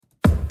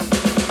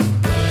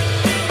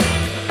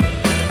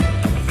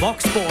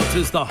Fox Sports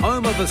is the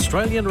home of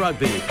Australian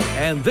rugby,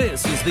 and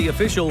this is the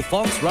official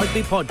Fox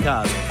Rugby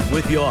podcast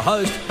with your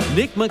host,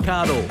 Nick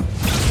McArdle.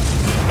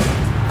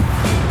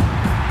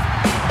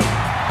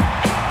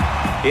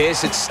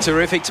 Yes, it's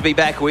terrific to be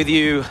back with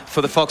you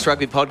for the Fox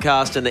Rugby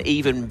podcast, and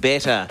even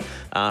better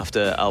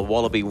after a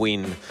Wallaby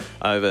win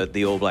over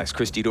the All Blacks.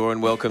 Christy Doran,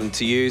 welcome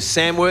to you.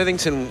 Sam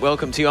Worthington,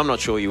 welcome to you. I'm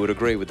not sure you would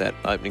agree with that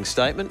opening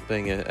statement,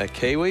 being a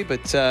Kiwi,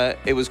 but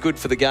it was good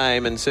for the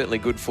game and certainly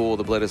good for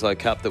the Bledisloe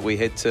Cup that we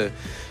head to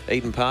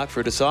Eden Park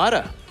for a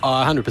decider.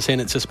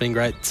 100%. It's just been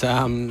great,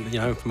 from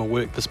a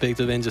work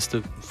perspective and just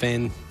a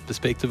fan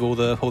perspective. All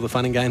the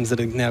fun and games that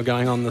are now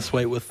going on this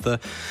week with the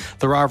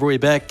rivalry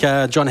back.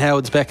 John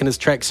Howard's back in his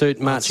tracksuit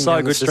marching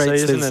down the streets. So good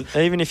to see, isn't it?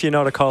 Even if you're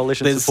not a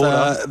coalition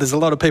supporter. There's a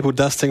lot of people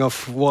dusting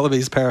off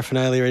Wallabies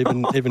paraphernalia,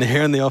 even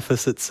here in the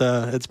office.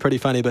 It's pretty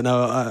funny, but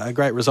no, a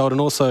great result, and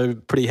also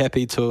pretty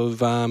happy to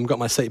have got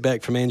my seat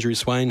back from Andrew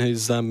Swain,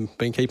 who's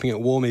been keeping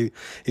it warm.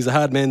 He's a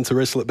hard man to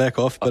wrestle it back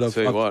off, but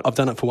I've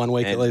done it for 1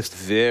 week at least.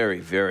 Very,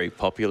 very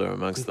popular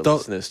amongst the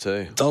listeners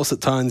too.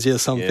 Dulcet tones,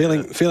 yes. I'm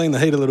feeling the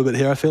heat a little bit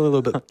here. I feel a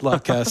little bit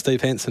like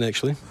Steve Hansen,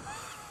 actually.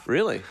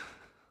 Really?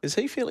 Is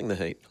he feeling the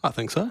heat? I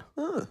think so.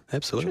 Oh,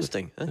 absolutely.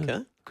 Interesting. Okay. Yeah.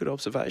 Good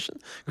observation.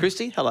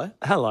 Christy, hello.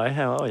 Hello,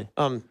 how are you?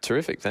 I'm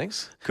terrific,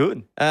 thanks.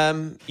 Good.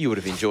 You would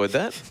have enjoyed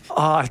that.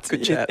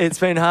 Good chat. It's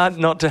been hard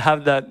not to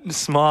have that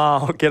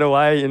smile, get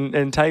away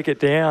and take it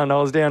down. I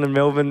was down in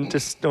Melbourne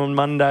just on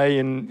Monday,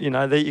 and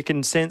you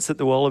can sense that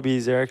the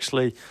Wallabies are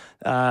actually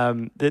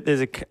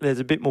there's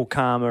a bit more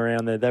calm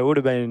around there. There would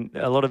have been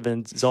a lot of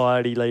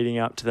anxiety leading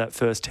up to that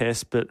first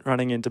test, but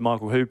running into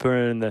Michael Hooper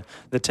and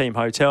the team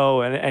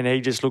hotel, and he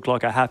just looked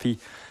like a happy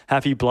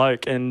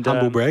bloke. And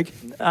humble brag.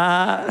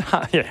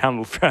 Yeah,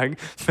 humble brag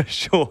for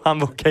sure.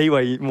 Humble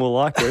Kiwi, more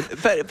likely.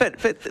 but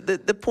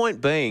the point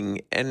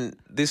being, and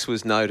this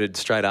was noted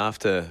straight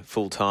after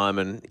full time,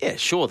 and yeah,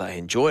 sure, they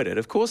enjoyed it.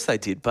 Of course they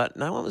did, but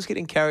no one was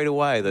getting carried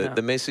away.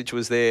 The message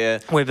was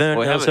there. We've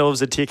earned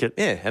ourselves a ticket.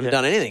 Yeah, haven't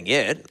done anything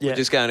yet. Yeah. We're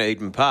just going to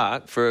Eden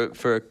Park for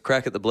a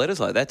crack at the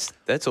Bledisloe.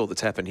 That's all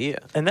that's happened here.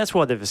 And that's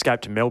why they've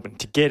escaped to Melbourne,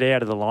 to get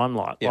out of the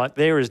limelight. Yeah. Like,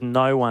 there is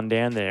no one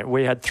down there.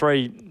 We had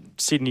 3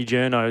 Sydney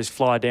journos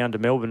fly down to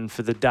Melbourne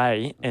for the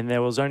day, and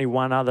there was only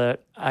one other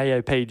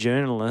AOP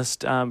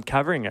journalist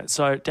covering it.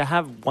 So to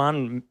have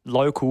one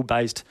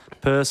local-based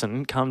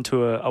person come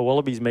to a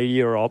Wallabies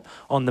media op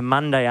on the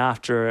Monday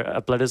after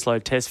a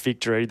Bledisloe Test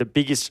victory, the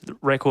biggest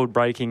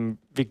record-breaking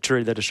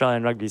victory that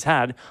Australian rugby's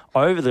had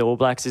over the All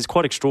Blacks, is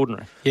quite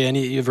extraordinary. Yeah, and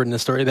you've written a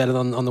story about it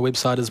on the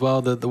website as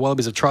well. The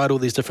Wallabies have tried all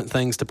these different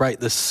things to break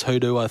this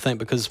hoodoo, I think,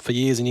 because for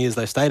years and years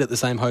they stayed at the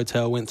same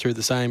hotel, went through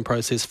the same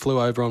process,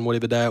 flew over on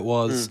whatever day it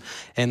was,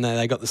 and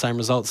they got the same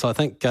results. So I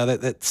think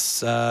that's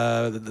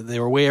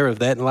they're aware of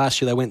that. And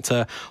last year they went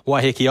to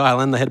Waiheke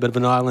Island. They had a bit of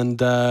an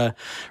island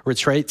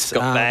retreat.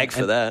 Got bagged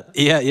for that.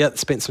 Yeah.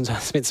 Spent some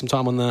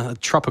time on the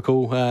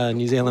tropical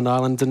New Zealand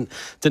island.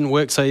 Didn't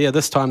work. So yeah,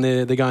 this time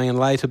they're going in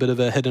late, a bit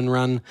of a hit and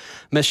run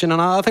mission,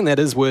 and I think that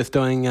is worth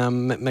doing.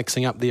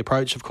 Mixing up the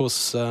approach, of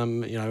course.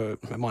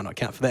 It might not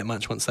count for that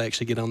much once they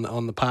actually get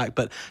on the park,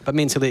 but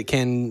mentally it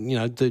can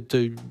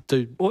do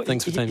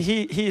things for teams.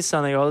 Here's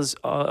something. I was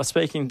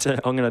speaking to.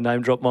 I'm going to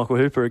name drop Michael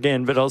Hooper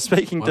again, but I was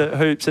speaking to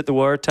Hoops at the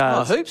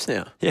Waratahs. Oh, Hoops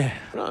now. Yeah,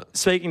 right.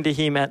 Speaking to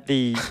him at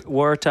the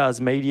Waratahs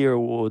Media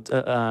Awards.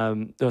 The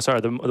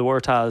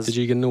Waratahs. Did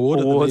you get an award?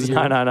 Awards?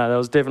 No. There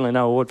was definitely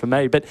no award for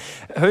me. But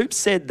Hoops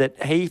said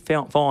that he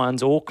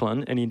finds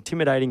Auckland an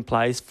intimidating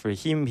place for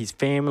him, his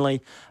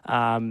family.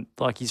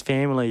 Like, his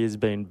family has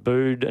been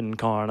booed and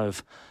kind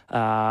of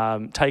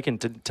taken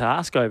to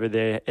task over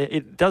there.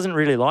 It doesn't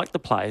really like the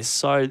place,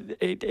 so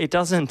it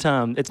doesn't.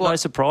 It's no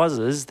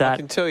surprises that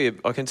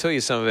I can tell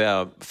you some of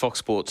our Fox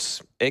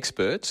Sports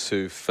experts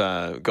who've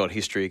got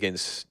history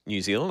against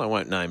New Zealand. I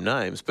won't name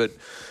names, but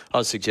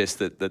I'd suggest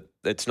that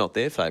it's not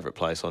their favourite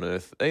place on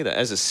earth either.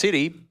 As a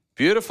city,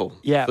 beautiful.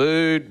 Yeah.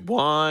 Food,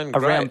 wine,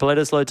 around great.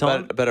 Bledisloe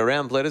time. But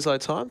around Bledisloe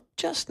time,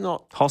 just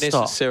not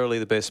hostile. Necessarily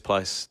the best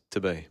place to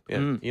be.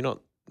 Yeah. You're not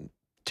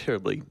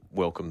terribly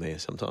welcome there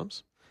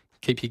sometimes.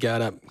 Keep your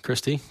guard up,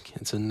 Christy.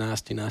 It's a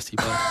nasty, nasty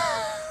place.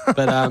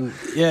 But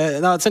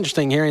it's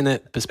interesting hearing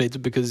that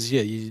perspective, because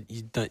you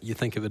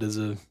think of it as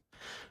a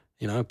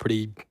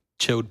pretty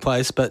chilled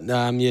place, but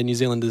New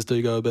Zealanders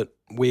do go a bit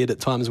weird at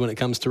times when it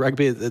comes to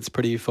rugby. It's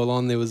pretty full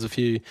on. There was a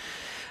few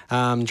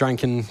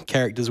drunken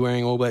characters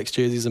wearing All Blacks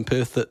jerseys in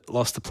Perth that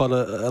lost the plot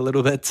a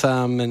little bit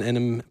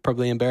and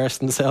probably embarrassed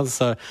themselves.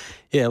 So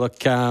yeah, look,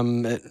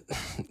 the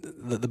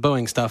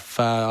booing stuff,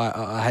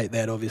 I hate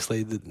that.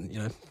 Obviously,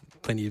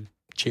 plenty of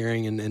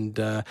cheering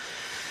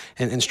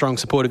and strong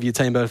support of your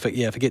team, but if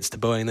it gets to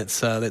booing,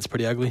 that's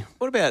pretty ugly.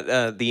 What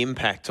about the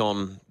impact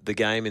on the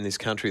game in this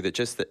country that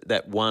just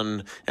that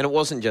one, and it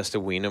wasn't just a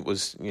win, it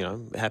was,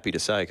 happy to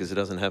say, because it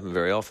doesn't happen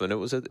very often, it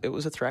was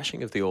a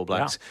thrashing of the All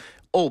Blacks,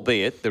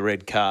 albeit the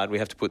red card, we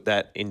have to put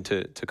that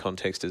into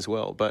context as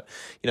well. But,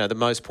 the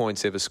most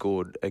points ever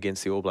scored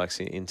against the All Blacks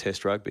in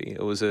Test rugby,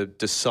 it was a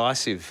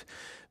decisive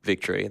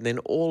victory. And then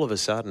all of a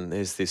sudden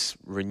there's this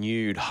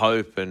renewed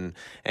hope and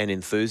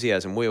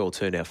enthusiasm. We all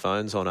turned our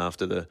phones on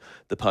after the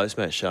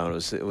post-match show,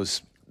 and it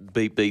was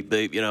beep, beep,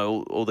 beep,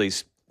 all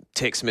these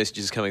text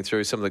messages coming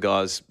through. Some of the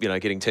guys,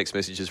 getting text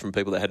messages from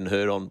people that hadn't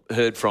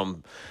heard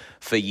from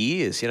for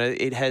years.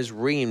 It has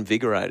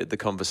reinvigorated the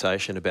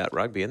conversation about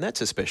rugby, and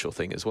that's a special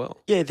thing as well.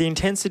 Yeah, the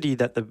intensity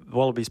that the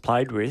Wallabies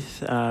played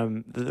with,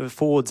 the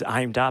forwards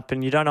aimed up,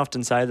 and you don't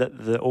often say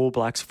that the All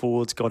Blacks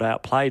forwards got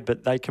outplayed,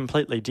 but they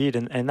completely did,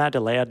 and that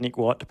allowed Nick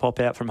White to pop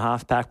out from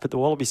half-back. But the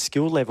Wallabies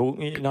skill level,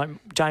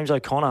 James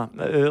O'Connor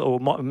or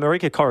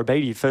Marika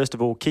Korobidi, first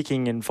of all,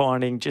 kicking and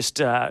finding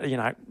just,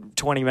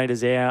 20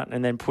 metres out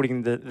and then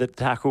putting the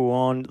tackle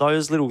on.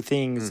 Those little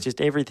things, just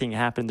everything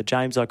happened. The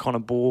James O'Connor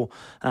ball,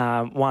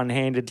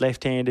 one-handed,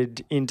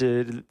 left-handed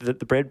into the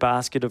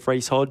breadbasket of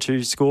Reece Hodge,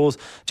 who scores.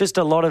 Just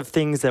a lot of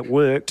things that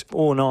worked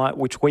all night,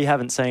 which we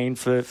haven't seen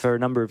for a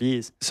number of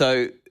years.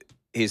 So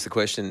here's the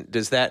question.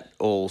 Does that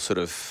all sort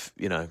of,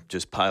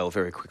 just pale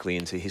very quickly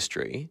into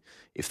history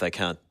if they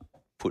can't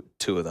put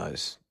two of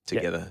those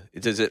together?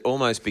 Yeah. Does it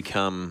almost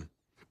become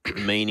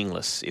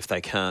meaningless if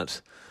they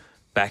can't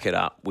back it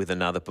up with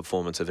another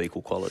performance of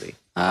equal quality?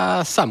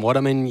 Somewhat.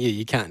 I mean,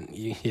 you can't.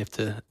 You have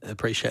to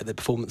appreciate the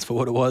performance for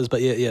what it was.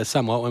 But yeah,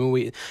 somewhat. I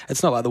mean,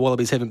 it's not like the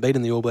Wallabies haven't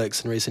beaten the All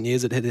Blacks in recent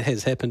years. It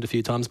has happened a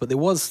few times, but there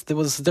was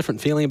a different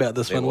feeling about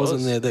this one,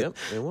 wasn't there? That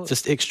there was.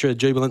 Just extra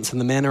jubilance in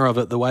the manner of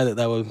it, the way that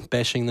they were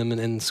bashing them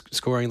and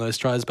scoring those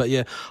tries. But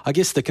yeah, I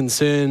guess the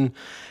concern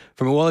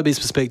from a Wallabies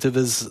perspective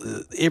is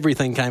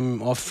everything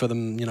came off for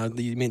them.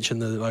 You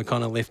mentioned the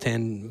O'Connor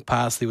left-hand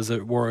pass. There was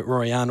a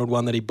Rory Arnold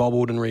one that he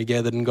bobbled and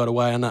regathered and got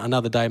away.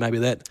 Another day, maybe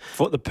that.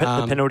 The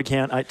penalty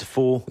count,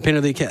 8-4. The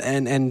penalty count,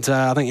 and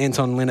I think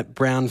Anton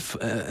Leonard-Brown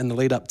in the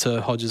lead-up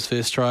to Hodges'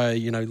 first try,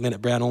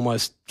 Leonard-Brown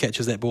almost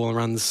catches that ball and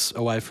runs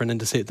away for an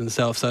intercept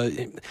himself. So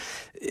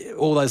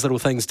all those little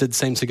things did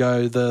seem to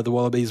go the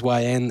Wallabies'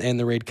 way and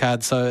the red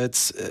card. So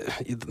it's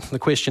the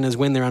question is,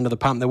 when they're under the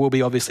pump, there will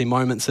be obviously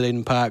moments at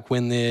Eden Park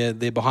when they're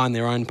behind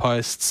their own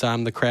posts,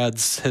 the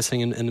crowd's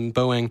hissing and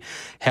booing.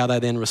 How they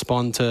then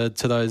respond to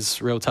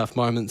those real tough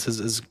moments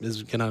is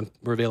going to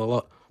reveal a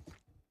lot.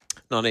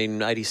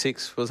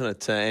 1986, wasn't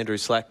it? Andrew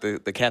Slack,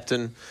 the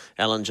captain,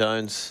 Alan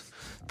Jones,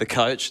 the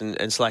coach, and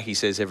Slacky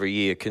says every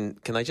year, can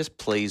they just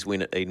please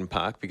win at Eden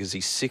Park, because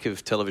he's sick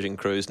of television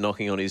crews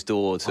knocking on his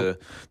door to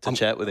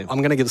chat with him. I'm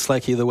going to give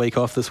Slacky the week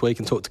off this week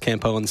and talk to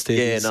Campo instead.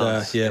 Yeah,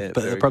 nice.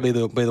 But it'll probably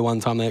be the one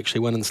time they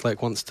actually win and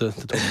Slack wants to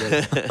talk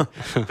about it.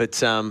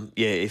 But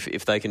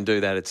if they can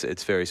do that,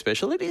 it's very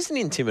special. It is an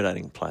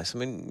intimidating place. I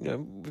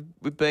mean,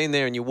 we've been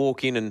there, and you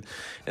walk in and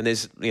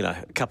there's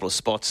a couple of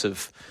spots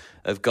of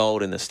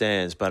gold in the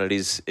stands, but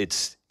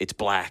it's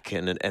black,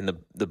 and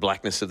the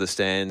blackness of the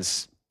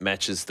stands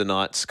matches the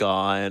night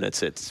sky, and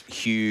it's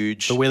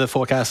huge. The weather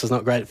forecast is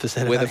not great for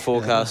Saturday. Weather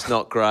forecast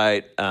not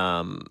great.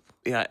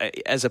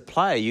 As a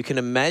player, you can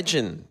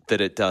imagine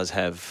that it does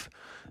have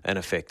an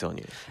effect on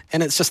you.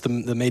 And it's just the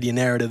media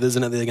narrative,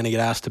 isn't it? They're going to get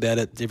asked about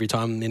it every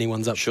time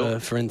anyone's up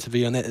for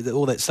interview, and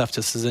all that stuff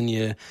just is in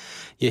your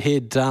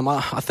head.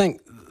 I think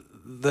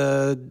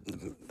the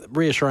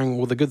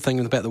good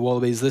thing about the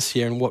Wallabies this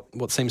year, and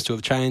what seems to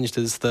have changed,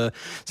 is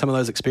some of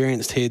those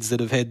experienced heads that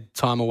have had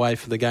time away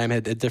for the game,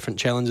 had different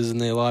challenges in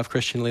their life.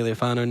 Christian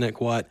Lealiifano,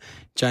 Nick White,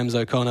 James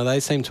O'Connor, they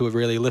seem to have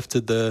really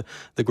lifted the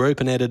group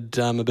and added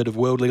a bit of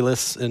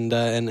worldliness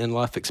and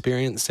life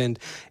experience. And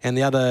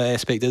the other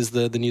aspect is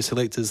the new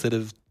selectors that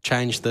have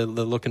changed the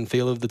look and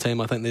feel of the team.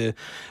 I think the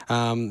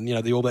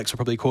All Blacks were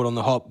probably caught on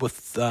the hop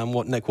with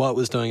what Nick White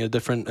was doing, a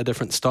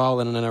different style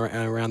and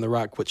around the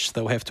ruck, which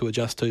they'll have to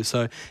adjust to.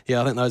 So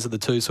yeah, I think those are the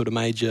two sort of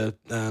major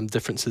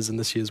differences in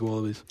this year's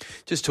Wallabies.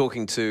 Just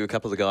talking to a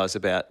couple of the guys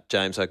about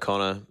James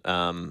O'Connor,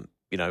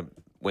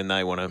 when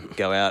they want to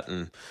go out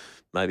and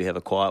maybe have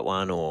a quiet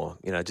one, or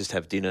just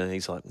have dinner,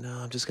 he's like, no,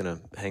 I'm just going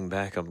to hang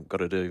back. I've got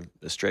to do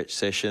a stretch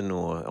session,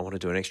 or I want to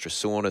do an extra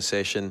sauna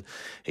session.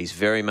 He's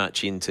very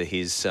much into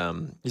his.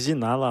 He's in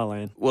La La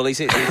Land. Well, he's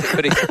into this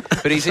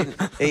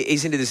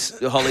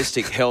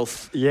holistic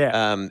health.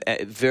 Yeah.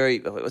 Very.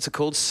 What's it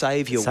called?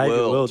 Save your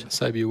world.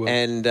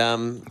 And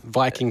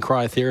Viking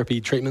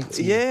cryotherapy treatments.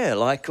 Yeah,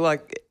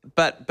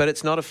 but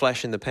it's not a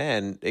flash in the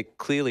pan. It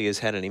clearly has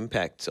had an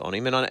impact on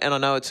him, and I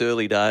know it's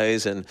early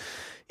days, and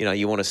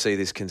you want to see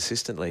this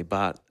consistently,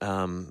 but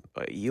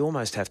you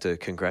almost have to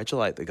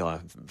congratulate the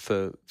guy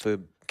for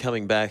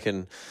coming back.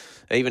 And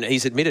even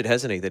he's admitted,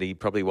 hasn't he, that he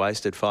probably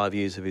wasted 5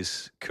 years of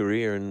his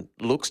career, and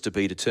looks to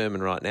be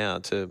determined right now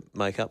to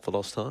make up for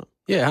lost time.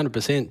 Yeah,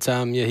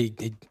 100%.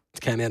 He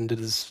came out and did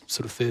his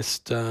sort of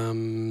first,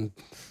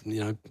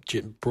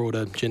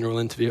 broader general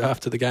interview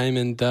after the game,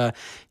 and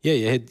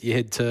you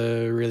had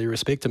to really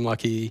respect him.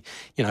 Like he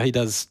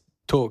does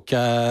talk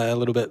a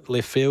little bit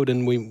left field,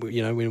 and we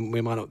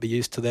might not be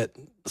used to that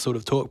sort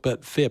of talk,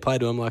 but fair play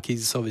to him. Like,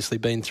 he's obviously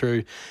been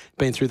through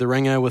the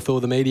ringer with all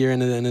the media in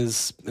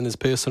his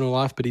personal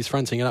life, but he's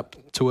fronting it up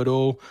to it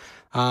all.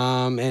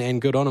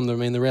 and good on him. I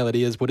mean, the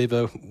reality is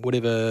whatever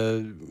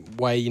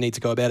way you need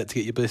to go about it to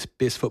get your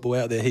best football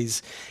out there,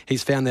 he's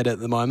found that at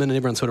the moment, and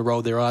everyone sort of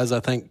rolled their eyes. I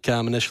think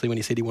initially when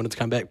he said he wanted to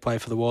come back, play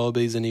for the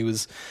Wallabies, and he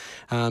was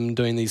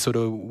doing these sort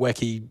of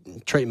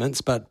wacky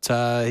treatments, but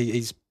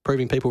he's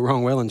proving people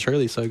wrong well and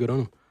truly, so good on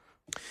him.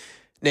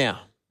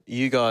 Now,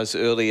 you guys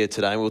earlier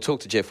today, we'll talk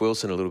to Jeff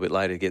Wilson a little bit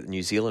later to get the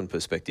New Zealand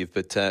perspective,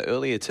 but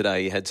earlier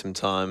today you had some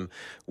time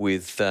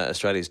with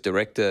Australia's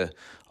Director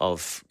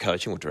of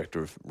Coaching, or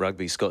Director of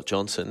Rugby, Scott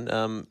Johnson.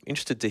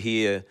 Interested to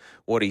hear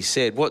what he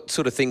said. What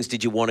sort of things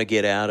did you want to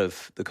get out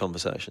of the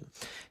conversation?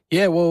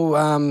 Yeah, well,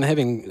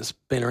 having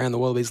been around the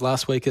Wallabies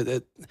last week,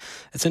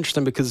 it's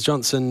interesting because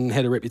Johnson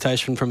had a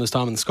reputation from his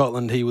time in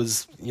Scotland. He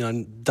was,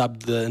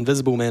 dubbed the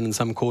invisible man in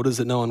some quarters,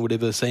 that no one would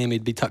ever see him.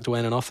 He'd be tucked away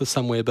in an office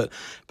somewhere. But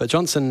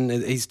Johnson,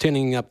 he's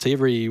turning up to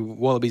every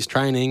Wallabies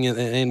training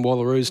and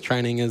Wallaroos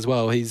training as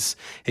well. He's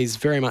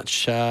very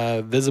much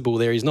visible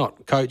there. He's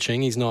not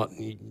coaching. He's not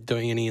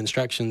doing any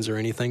instructions or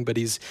anything. But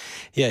he's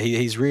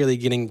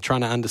really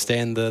trying to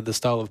understand the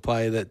style of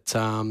play that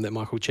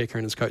Michael Checker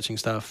and his coaching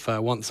staff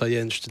want. So yeah,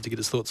 interested to get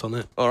his thoughts on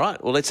that. All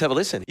right, well, let's have a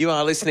listen. You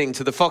are listening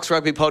to the Fox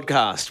Rugby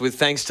Podcast with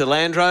thanks to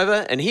Land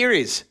Rover, and here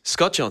is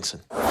Scott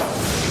Johnson.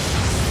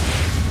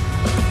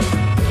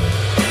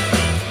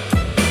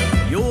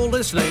 You're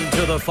listening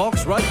to the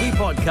Fox Rugby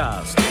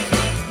Podcast.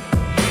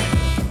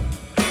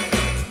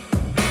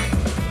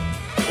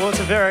 Well, it's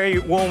a very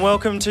warm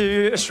welcome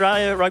to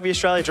Rugby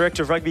Australia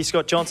Director of Rugby,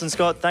 Scott Johnson.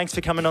 Scott, thanks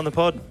for coming on the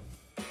pod.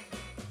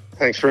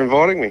 Thanks for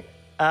inviting me.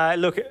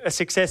 Look, a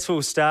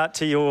successful start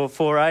to your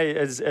foray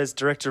as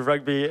Director of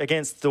Rugby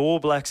against the All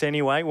Blacks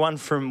anyway, 1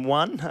 from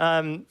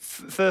 1.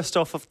 First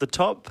off the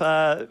top,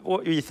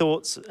 what were your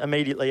thoughts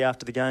immediately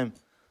after the game?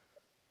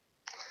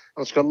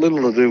 Well, it's got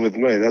little to do with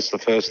me. That's the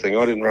first thing.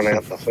 I didn't run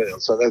out in the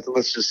field. So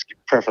let's just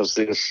preface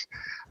this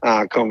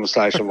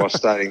conversation by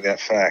stating that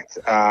fact.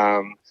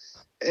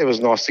 It was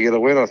nice to get a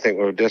win. I think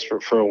we were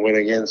desperate for a win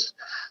against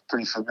a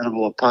pretty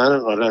formidable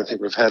opponent. I don't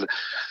think we've had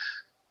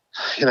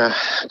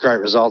great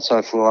results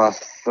over the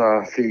last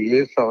few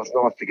years, so it was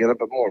nice to get it,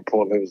 but more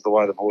importantly it was the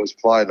way the boys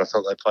played. I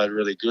thought they played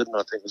really good, and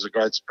I think it was a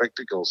great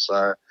spectacle,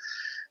 so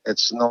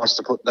it's nice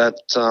to put that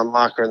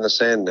marker in the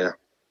sand now.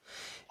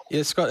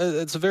 Yeah, Scott,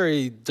 it's a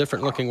very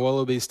different looking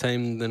Wallabies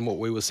team than what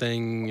we were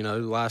seeing,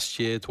 last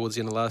year, towards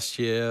the end of last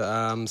year.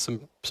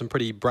 Some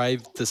pretty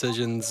brave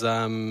decisions,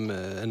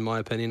 in my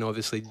opinion.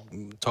 Obviously,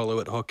 Tolu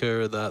at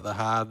hooker, the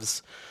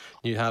halves,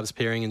 new halves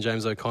pairing, and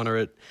James O'Connor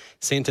at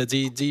centre. Do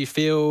you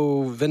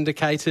feel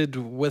vindicated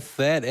with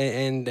that?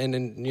 And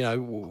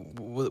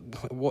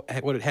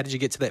how did you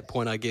get to that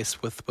point, I guess,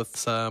 with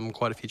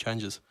quite a few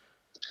changes?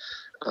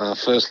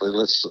 Firstly,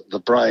 the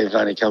brave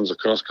only comes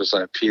across because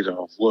they appear to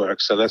have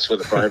worked, so that's where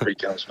the bravery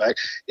comes back.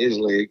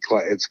 Usually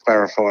it's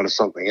clarified as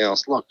something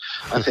else. Look,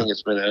 I think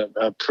it's been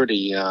a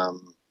pretty...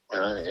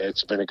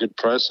 it's been a good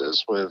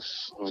process.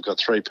 We've got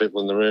 3 people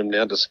in the room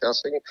now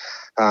discussing.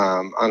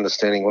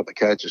 Understanding what the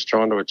coach is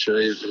trying to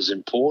achieve is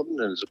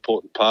important, and is an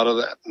important part of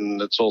that.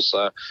 And it's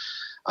also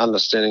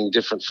understanding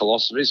different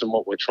philosophies and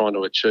what we're trying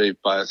to achieve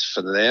both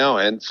for now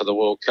and for the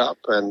World Cup.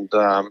 And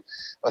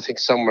I think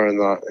somewhere in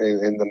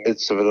the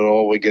midst of it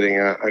all, we're getting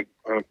a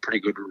pretty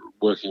good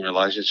working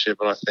relationship.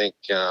 And I think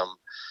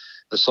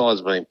the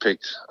side's being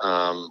picked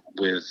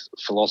with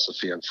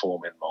philosophy and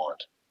form in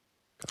mind.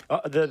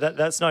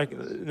 That's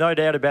no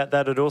doubt about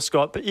that at all,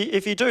 Scott. But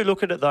if you do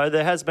look at it, though,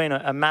 there has been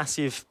a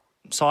massive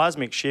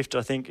seismic shift,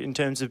 I think, in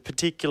terms of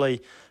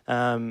particularly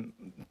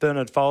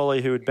Bernard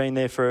Foley, who had been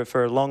there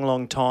for a long,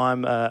 long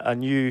time, a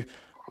new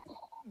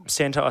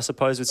centre, I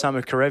suppose, with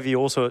Samu Karevi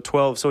also at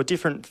 12. So a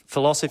different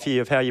philosophy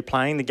of how you're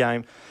playing the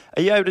game.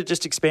 Are you able to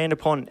just expand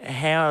upon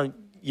how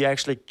you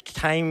actually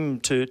came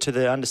to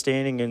the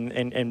understanding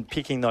and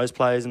picking those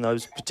players in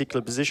those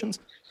particular positions?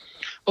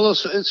 Well,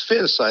 it's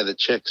fair to say that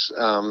Czechs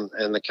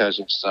and the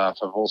coaching staff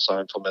have also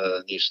implemented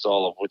a new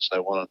style of which they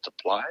wanted to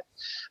play.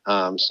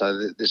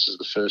 So this is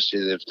the first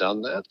year they've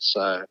done that.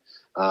 So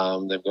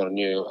they've got a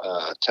new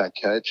attack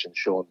coach in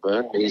Sean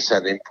Byrne. He's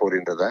had input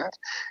into that.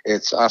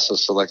 It's us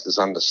as selectors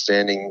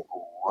understanding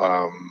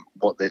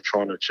what they're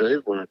trying to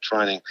achieve. We're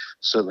training,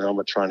 certainly I'm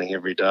at training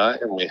every day,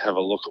 and we have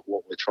a look at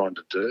what we're trying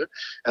to do.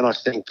 And I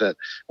think that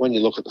when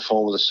you look at the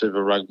form of the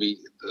Super Rugby,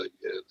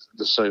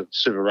 the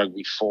Super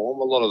Rugby form,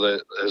 a lot of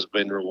that has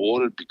been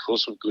rewarded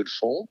because of good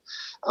form.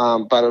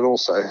 But it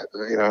also,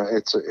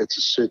 it's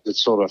a suit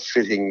that's sort of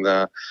fitting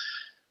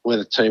where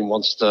the team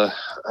wants to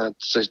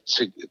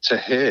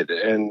head,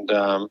 and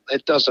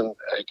it doesn't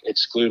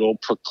exclude or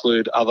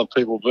preclude other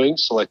people being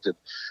selected.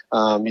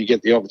 You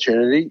get the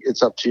opportunity;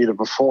 it's up to you to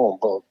perform.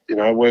 But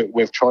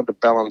we've tried to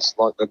balance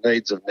like the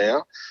needs of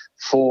now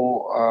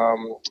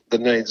for the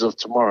needs of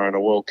tomorrow in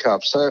a World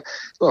Cup. So,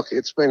 look,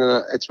 it's been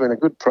a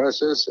good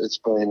process. It's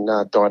been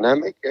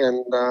dynamic,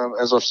 and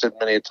as I've said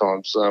many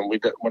times, we're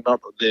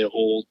not there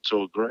all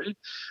to agree.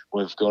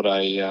 We've got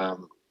a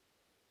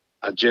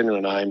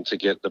genuine aim to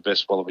get the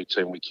best Wallaby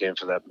team we can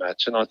for that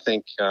match, and I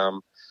think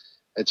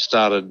it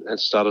started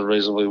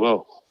reasonably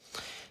well.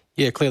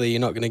 Yeah, clearly you're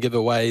not going to give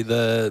away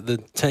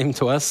the team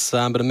to us,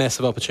 but a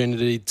massive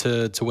opportunity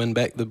to win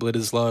back the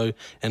Bledisloe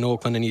and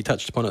Auckland, and you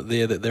touched upon it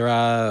there that there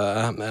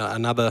are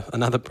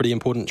another pretty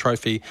important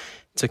trophy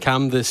to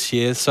come this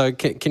year. So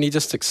can you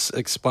just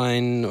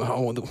explain,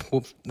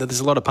 there's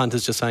a lot of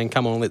punters just saying,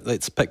 come on,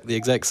 let's pick the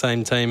exact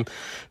same team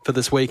for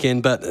this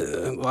weekend, but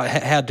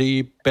how do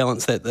you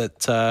balance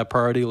that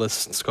priority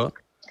list, Scott?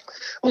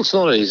 Well, it's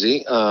not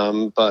easy,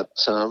 but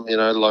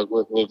like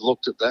we've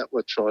looked at that.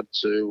 We've tried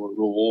to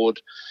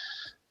reward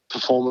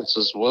performance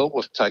as well.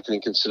 We've taken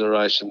in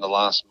consideration the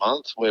last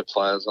month where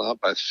players are,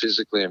 both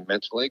physically and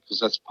mentally, because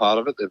that's part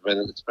of it.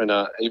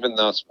 Even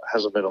though it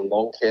hasn't been a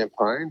long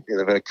campaign,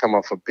 they've come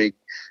off a big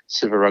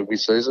Super Rugby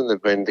season.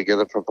 They've been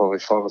together for probably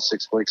 5 or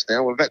 6 weeks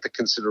now. We've had to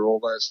consider all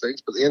those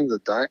things, but at the end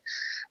of the day,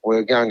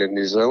 we're going to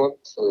New Zealand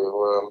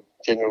to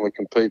genuinely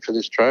compete for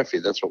this trophy.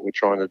 That's what we're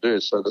trying to do.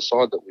 So the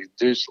side that we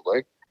do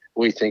select,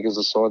 we think is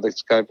a side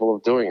that's capable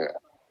of doing that.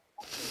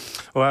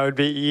 Well, it would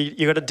be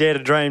you got to dare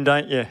to dream,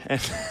 don't you?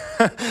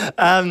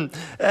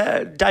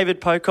 David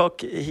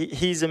Pocock,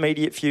 his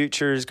immediate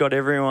future has got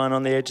everyone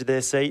on the edge of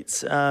their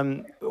seats.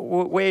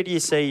 Where do you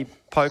see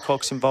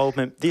Pocock's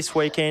involvement this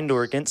weekend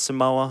or against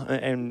Samoa,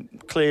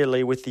 and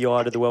clearly with the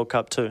eye to the World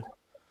Cup too?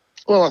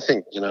 Well, I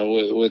think,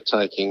 we're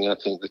taking, I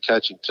think the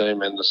coaching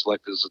team and the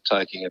selectors are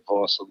taking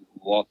advice a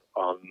lot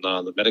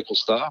on the medical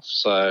staff.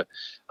 So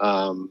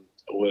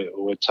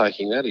we're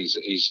taking that.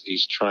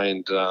 He's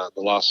trained the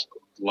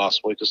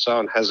last week or so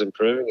and has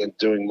improving and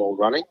doing more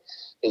running.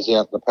 He's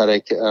out in the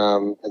paddock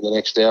in the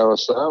next hour or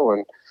so,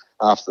 and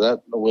after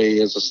that,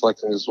 we as a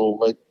selectors will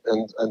meet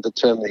and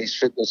determine his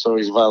fitness or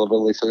his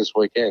availability for this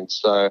weekend.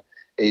 So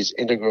he's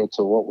integral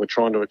to what we're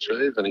trying to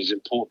achieve, and he's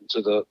important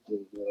to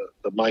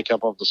the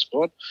makeup of the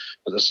squad.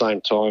 But at the same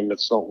time,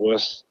 it's not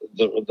worth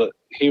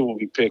he will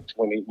be picked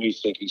when we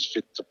think he's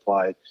fit to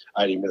play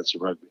 80 minutes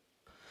of rugby.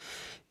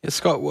 Yeah,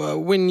 Scott,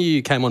 when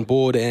you came on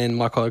board, and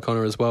Michael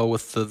O'Connor as well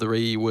with the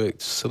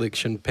reworked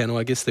selection panel,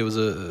 I guess there was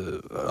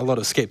a lot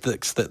of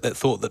sceptics that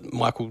thought that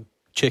Michael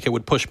Cheika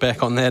would push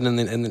back on that, and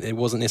it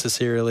wasn't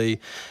necessarily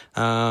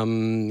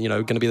going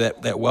to be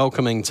that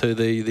welcoming to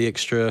the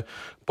extra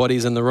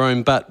bodies in the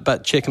room. But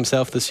Cheika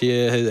himself this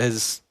year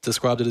has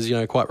described it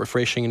as quite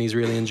refreshing, and he's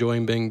really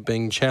enjoying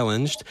being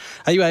challenged.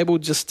 Are you able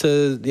just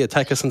to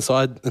take us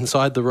inside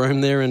the room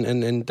there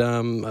and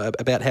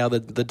about how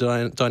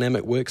the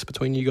dynamic works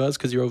between you guys,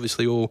 because you're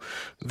obviously all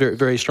very,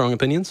 very strong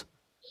opinions?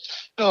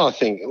 Oh, I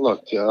think,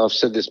 look, I've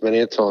said this many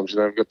a times,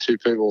 I've got 2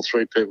 people or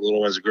 3 people that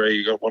always agree.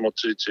 You've got 1 or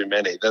 2 too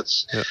many.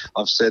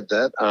 I've said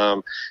that.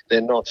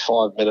 They're not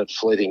 5-minute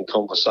fleeting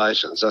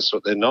conversations. That's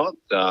what they're not.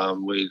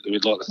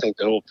 We'd like to think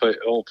that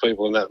all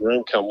people in that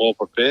room come well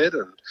prepared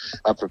and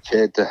are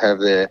prepared to have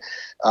their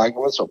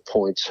arguments or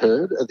points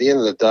heard. At the end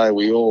of the day,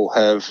 we all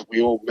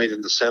meet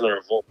in the centre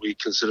of what we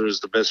consider is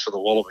the best for the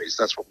Wallabies.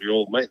 That's what we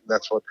all meet, and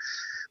that's what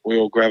we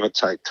all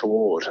gravitate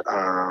toward.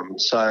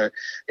 So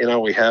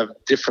we have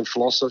different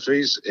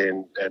philosophies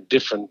and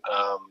different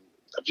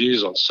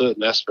views on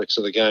certain aspects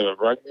of the game of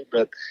rugby,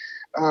 but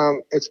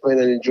it's been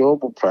an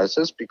enjoyable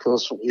process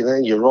because,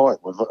 you're right,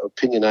 we've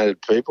opinionated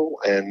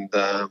people, and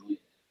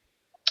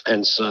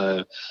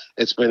so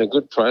it's been a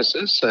good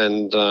process,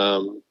 and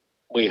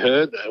we've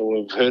heard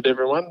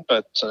everyone,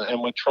 but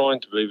and we're trying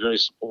to be very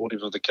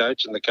supportive of the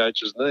coach and the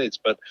coach's needs,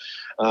 but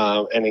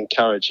and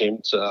encourage him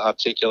to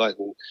articulate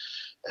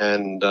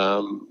and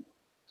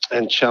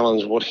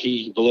challenge what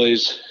he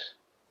believes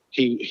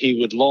he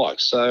would like.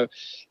 So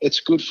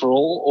it's good for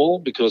all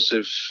because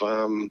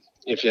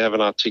if you haven't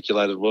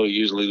articulated well, you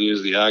usually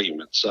lose the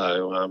argument.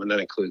 So and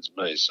that includes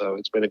me. So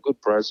it's been a good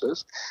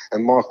process,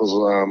 and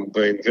Michael's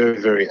been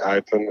very, very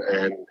open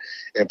and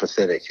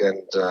empathetic,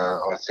 and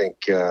I think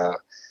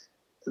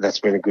it's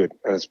been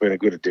a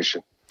good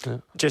addition. Yeah.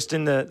 Just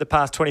in the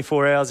past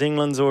 24 hours,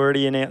 England's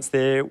already announced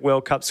their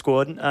World Cup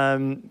squad.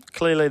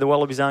 Clearly, the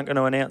Wallabies aren't going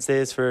to announce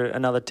theirs for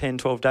another 10,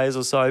 12 days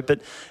or so.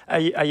 But are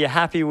you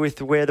happy with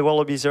where the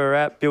Wallabies are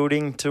at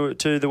building to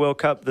the World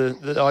Cup,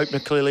 the opener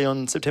clearly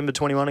on September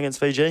 21 against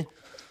Fiji?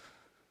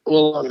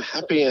 Well, I'm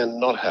happy and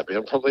not happy.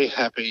 I'm probably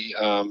happy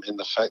in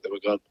the fact that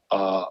we've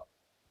got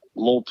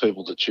more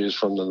people to choose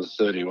from than the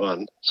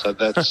 31. So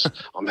that's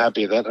I'm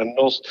happy with that. And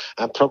also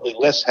I'm probably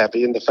less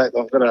happy in the fact that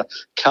I've got to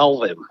cull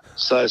them.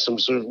 So some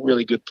sort of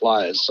really good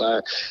players.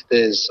 So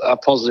there's a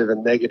positive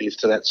and negative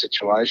to that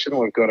situation.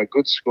 We've got a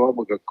good squad,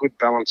 we've got good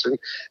balancing,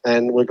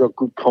 and we've got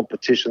good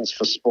competitions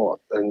for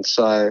spot. And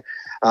so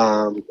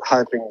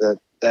hoping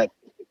that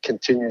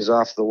continues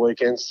after the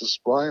weekend's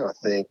display. I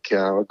think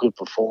a good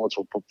performance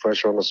will put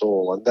pressure on us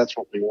all, and that's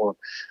what we want.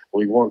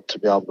 We want to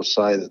be able to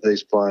say that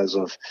these players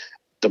have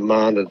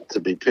demanded to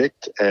be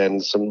picked,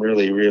 and some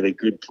really, really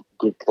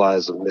good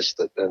players have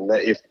missed it. And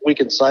if we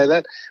can say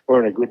that,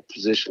 we're in a good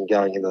position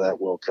going into that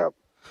World Cup.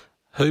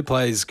 Who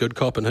plays good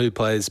cop and who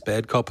plays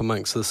bad cop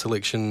amongst the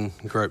selection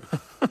group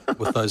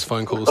with those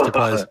phone calls to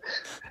players?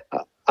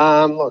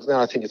 Look, no,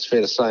 I think it's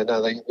fair to say,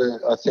 no,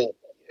 I think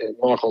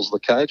Michael's the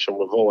coach, and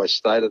we've always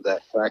stated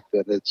that fact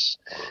that it's,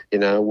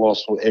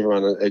 whilst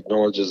everyone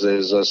acknowledges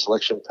there's a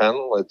selection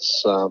panel,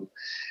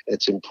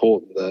 it's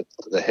important that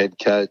the head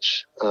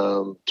coach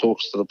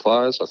talks to the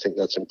players. I think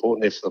that's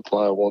important. If the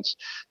player wants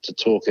to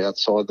talk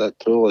outside that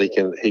pool, he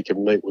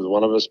can meet with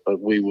one of us, but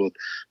we would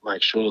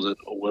make sure that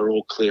we're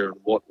all clear in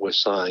what we're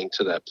saying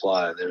to that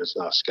player. There is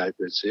no escape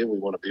routes here. We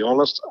want to be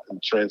honest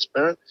and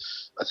transparent.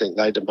 I think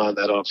they demand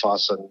that of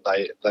us, and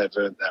they've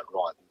earned that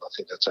right. And I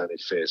think that's only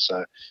fair.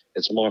 So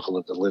it's Michael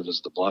that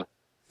delivers the blow.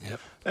 Yep.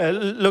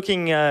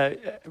 Looking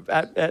at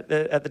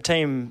the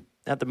team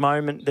at the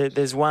moment,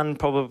 there's one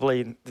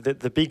probably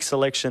the big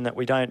selection that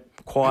we don't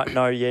quite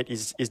know yet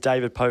is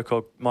David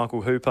Pocock,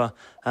 Michael Hooper.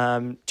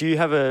 Do you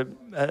have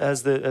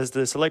as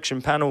the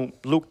selection panel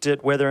looked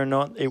at whether or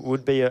not it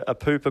would be a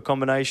Pooper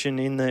combination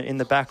in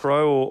the back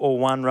row or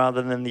one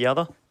rather than the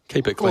other?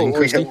 Keep it clean,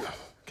 Christy.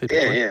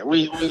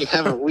 We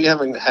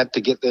haven't had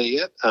to get there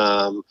yet.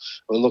 We're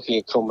looking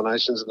at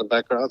combinations in the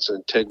back row. It's an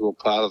integral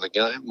part of the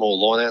game. More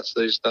lineouts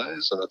these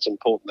days, and it's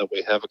important that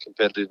we have a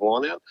competitive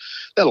lineout.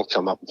 That'll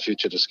come up in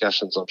future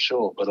discussions, I'm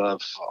sure. But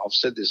I've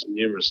said this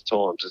numerous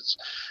times. It's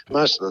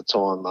most of the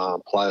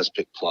time players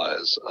pick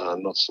players,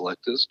 not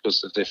selectors,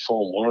 because if their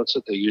form warrants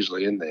it, they're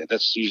usually in there.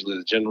 That's usually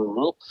the general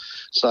rule.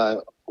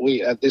 So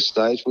at this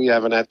stage we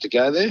haven't had to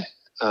go there.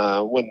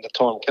 When the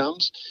time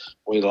comes,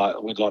 we'd like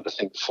to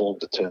think form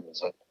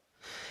determines it.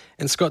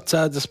 And Scott,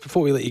 just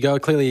before we let you go,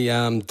 clearly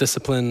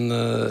discipline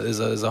is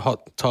a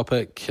hot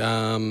topic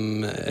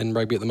in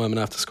rugby at the moment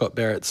after Scott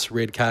Barrett's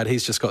red card.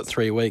 He's just got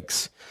 3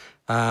 weeks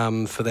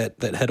for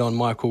that hit on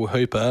Michael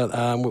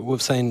Hooper.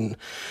 We've seen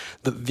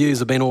the views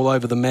have been all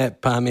over the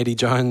map. Eddie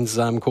Jones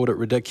called it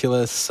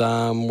ridiculous,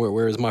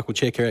 whereas Michael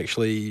Checker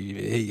actually,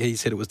 he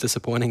said it was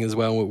disappointing as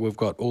well. We've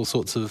got all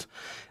sorts of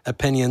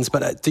opinions,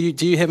 but do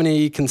you have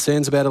any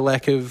concerns about a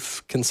lack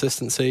of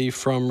consistency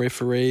from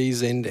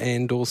referees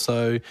and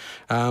also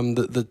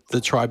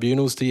the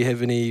tribunals? Do you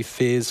have any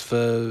fears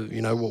for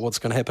what's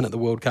going to happen at the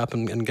World Cup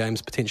and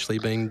games potentially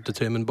being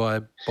determined by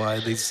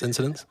these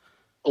incidents?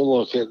 Well,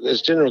 look,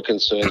 there's general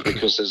concerns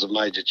because there's a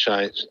major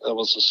change. There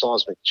was a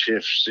seismic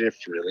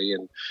shift really,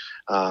 in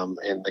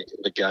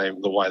the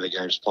game, the way the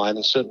game's played,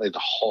 and certainly the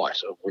height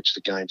of which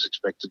the game's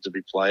expected to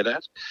be played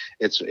at.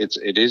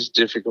 It is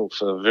difficult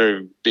for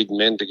very big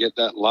men to get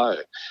that low,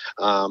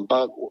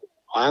 but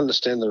I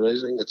understand the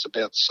reasoning. It's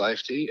about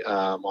safety.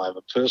 I have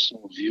a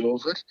personal view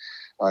of it.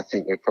 I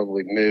think we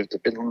probably moved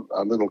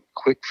a little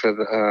quick for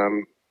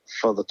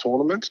the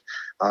tournament.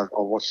 I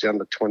watched the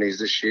under-20s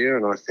this year,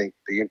 and I think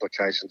the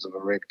implications of a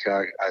red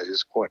card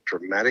is quite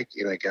dramatic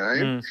in a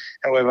game.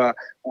 However,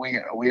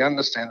 we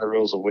understand the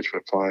rules of which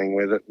we're playing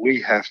with it. We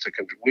have to.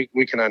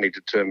 We can only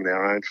determine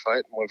our own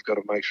fate, and we've got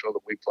to make sure that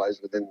we play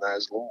within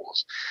those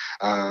laws.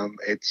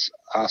 It's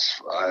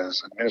us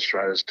as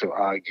administrators to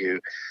argue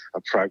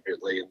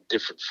appropriately in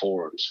different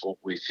forums what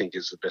we think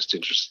is the best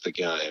interest of the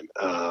game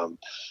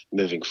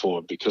moving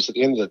forward. Because at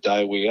the end of the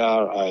day, we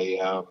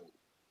are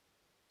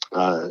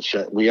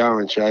we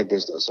are in show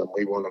business, and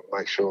we want to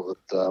make sure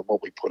that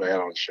what we put out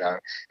on show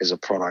is a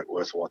product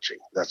worth watching.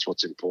 That's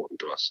what's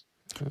important to us.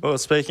 Well,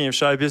 speaking of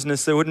show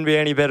business, there wouldn't be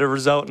any better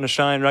result in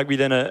Australian rugby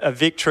than a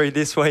victory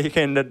this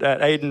weekend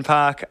at Eden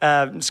Park.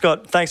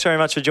 Scott, thanks very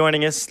much for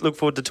joining us. Look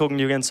forward to talking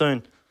to you again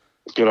soon.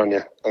 Good on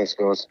you. Thanks,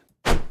 guys.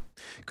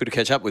 Good to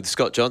catch up with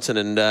Scott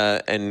Johnson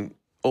and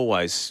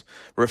always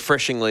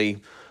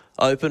refreshingly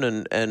open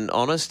and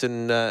honest,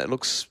 and it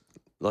looks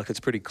like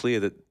it's pretty clear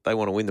that they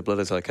want to win the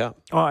Bledisloe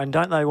Cup. Oh, and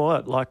don't they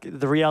what? Like,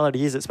 the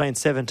reality is it's been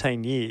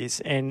 17 years,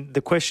 and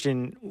the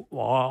question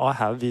I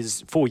have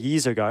is 4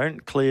 years ago,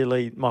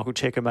 clearly Michael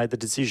Checker made the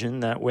decision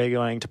that we're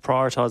going to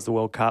prioritise the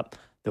World Cup.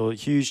 There were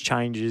huge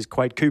changes.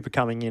 Quade Cooper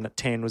coming in at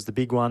 10 was the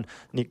big one.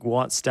 Nick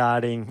White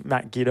starting.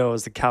 Matt Giddo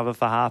as the cover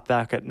for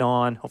halfback at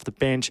 9 off the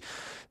bench.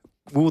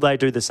 Will they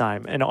do the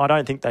same? And I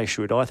don't think they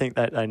should. I think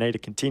that they need to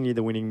continue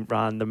the winning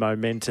run, the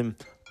momentum.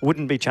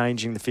 Wouldn't be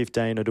changing the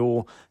 15 at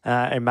all.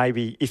 And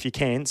maybe, if you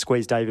can,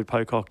 squeeze David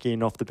Pocock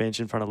in off the bench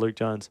in front of Luke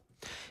Jones.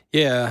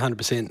 Yeah,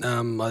 100%.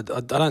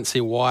 I don't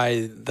see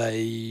why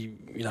they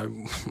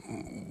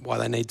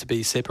need to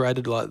be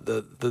separated. Like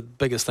the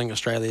biggest thing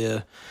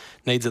Australia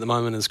needs at the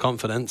moment is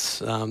confidence.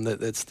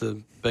 That's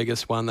the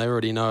biggest one. They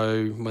already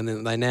know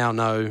they now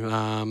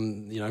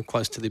know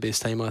close to their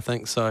best team, I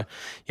think. So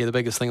yeah, the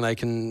biggest thing they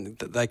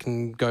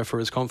can go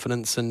for is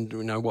confidence, and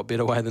what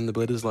better way than the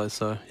Bledisloe.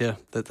 So yeah,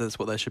 that's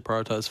what they should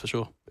prioritise for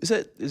sure. Is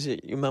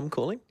it your mum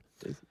calling?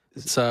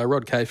 It's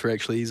Rod Kafer,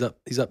 actually. He's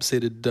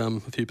upsetted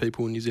a few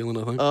people in New Zealand,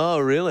 I think. Oh,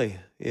 really?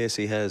 Yes,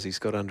 he has. He's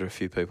got under a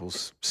few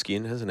people's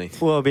skin, hasn't he?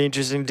 Well, it'll be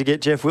interesting to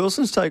get Jeff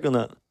Wilson's take on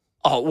that.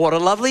 Oh, what a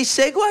lovely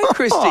segue,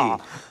 Christy.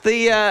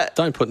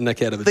 Don't put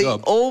Nick out of a job.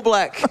 The All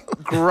Black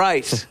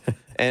great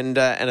and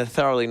a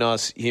thoroughly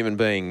nice human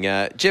being.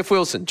 Jeff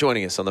Wilson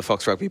joining us on the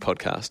Fox Rugby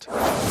podcast.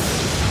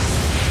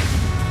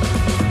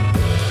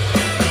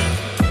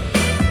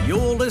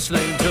 You're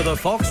listening to the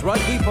Fox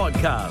Rugby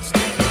podcast.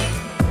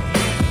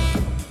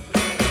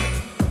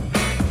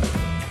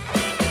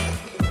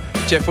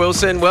 Jeff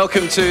Wilson,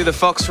 welcome to the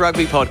Fox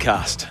Rugby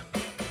podcast.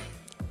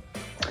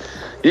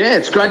 Yeah,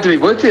 it's great to be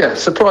with you.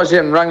 Surprised you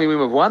haven't rung me when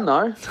we've won,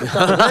 though.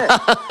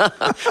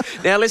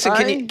 Now, listen,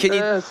 can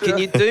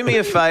you do me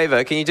a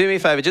favour? Can you do me a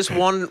favour? Just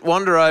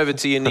wander over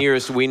to your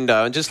nearest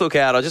window and just look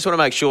out. I just want to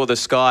make sure the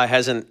sky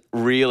hasn't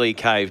really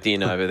caved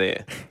in over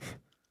there.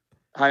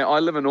 Hey, I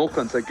live in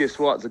Auckland, so guess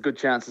what? There's a good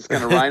chance it's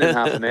going to rain in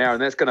half an hour,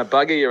 and that's going to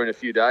bugger you in a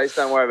few days.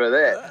 Don't worry about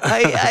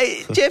that.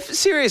 Hey, Jeff,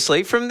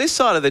 seriously, from this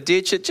side of the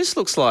ditch, it just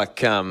looks like,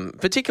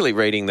 particularly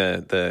reading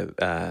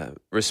the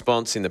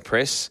response in the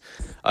press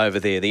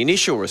over there, the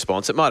initial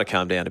response, it might have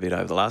calmed down a bit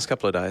over the last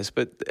couple of days,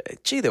 but,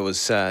 gee, there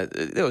was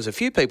a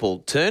few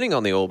people turning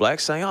on the All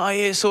Blacks saying, oh,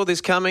 yeah, saw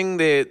this coming,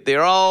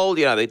 they're old,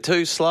 they're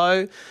too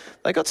slow.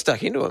 They got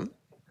stuck into them.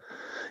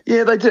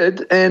 Yeah, they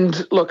did.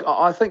 And look,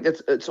 I think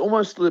it's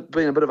almost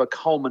been a bit of a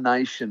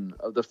culmination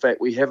of the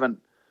fact we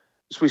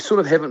sort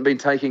of haven't been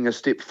taking a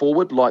step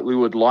forward like we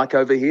would like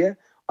over here.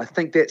 I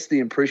think that's the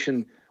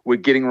impression we're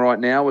getting right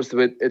now, is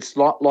that it's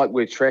like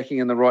we're tracking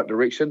in the right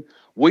direction.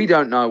 We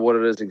don't know what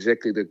it is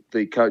exactly that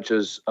the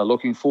coaches are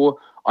looking for.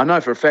 I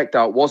know for a fact,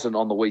 though, it wasn't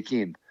on the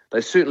weekend.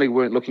 They certainly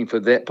weren't looking for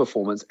that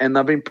performance, and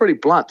they've been pretty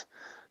blunt,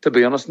 to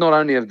be honest. Not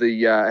only have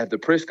the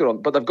press got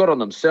on, but they've got on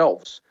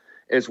themselves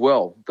as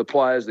well. The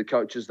players, the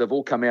coaches, they've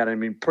all come out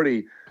and been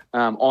pretty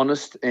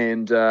honest,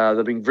 and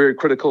they've been very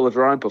critical of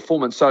their own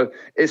performance. So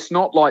it's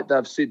not like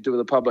they've said to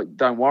the public,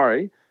 don't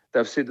worry.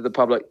 They've said to the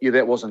public, yeah,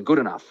 that wasn't good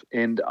enough.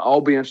 And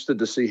I'll be interested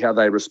to see how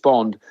they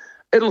respond.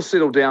 It'll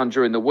settle down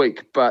during the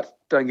week, but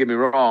don't get me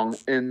wrong,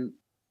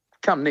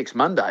 come next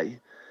Monday,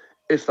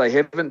 if they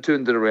haven't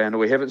turned it around or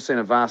we haven't seen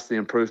a vastly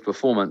improved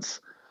performance,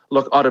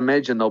 look, I'd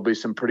imagine there'll be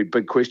some pretty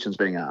big questions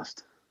being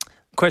asked.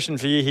 Question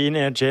for you here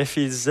now, Jeff,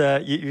 is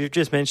you've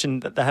just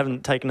mentioned that they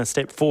haven't taken a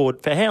step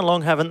forward. For how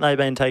long haven't they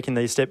been taking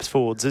these steps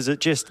forwards? Is it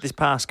just this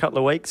past couple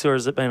of weeks, or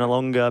has it been a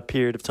longer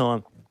period of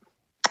time?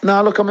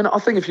 No, look, I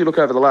think if you look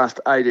over the last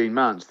 18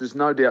 months, there's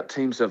no doubt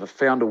teams have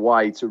found a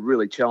way to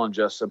really challenge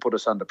us and put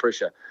us under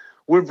pressure.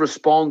 We've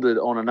responded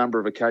on a number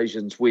of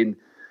occasions when,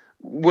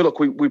 well, look,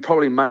 we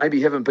probably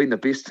maybe haven't been the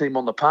best team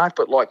on the park,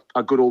 but like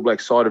a good All Black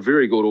side, a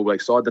very good All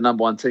Black side, the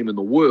number one team in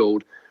the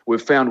world,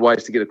 we've found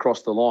ways to get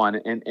across the line,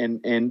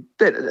 and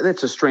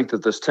that's a strength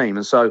of this team.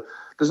 And so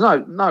there's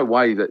no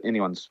way that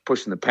anyone's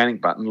pushing the panic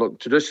button. Look,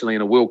 traditionally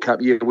in a World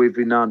Cup year, we've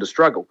been known to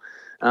struggle.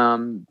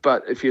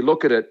 But if you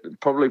look at it,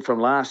 probably from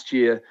last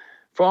year,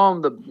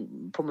 from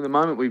the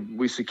moment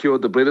we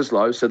secured the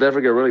Bledisloe, South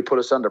Africa really put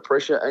us under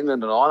pressure.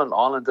 England and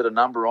Ireland did a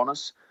number on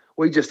us.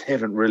 We just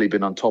haven't really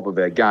been on top of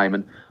our game.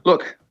 And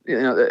look,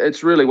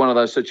 it's really one of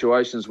those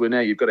situations where now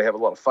you've got to have a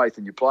lot of faith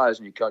in your players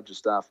and your coaching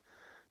staff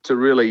to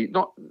really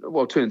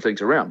turn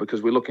things around,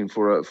 because we're looking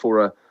for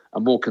a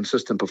more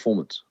consistent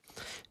performance.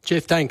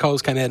 Jeff, Dane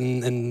Coles came out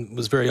and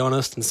was very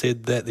honest and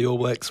said that the All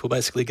Blacks were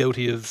basically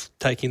guilty of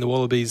taking the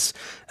Wallabies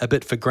a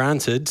bit for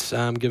granted,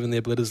 given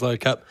their Bledisloe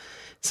Cup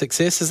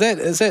success. Is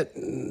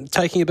that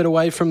taking a bit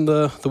away from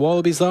the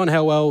Wallabies, though, and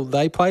how well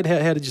they played?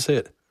 How did you see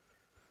it?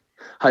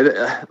 Hey,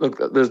 look,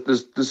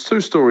 there's two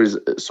stories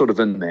sort of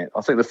in that. I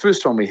think the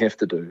first one we have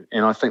to do,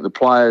 and I think the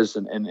players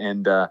and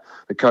the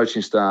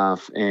coaching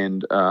staff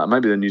and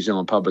maybe the New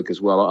Zealand public as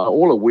well are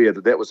all aware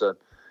that was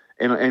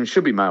and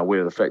should be made aware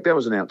of the fact that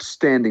was an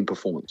outstanding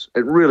performance.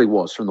 It really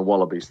was from the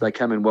Wallabies. They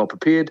came in well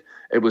prepared.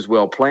 It was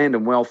well planned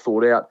and well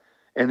thought out,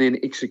 and then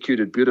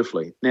executed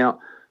beautifully. Now,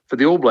 for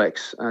the All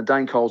Blacks,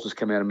 Dane Coles has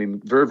come out and been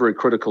very, very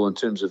critical in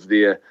terms of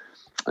their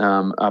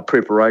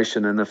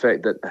preparation and the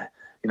fact that,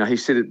 he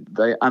said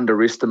they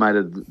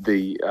underestimated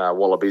the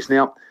Wallabies.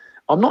 Now,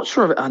 I'm not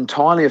sure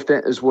entirely if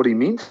that is what he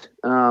meant.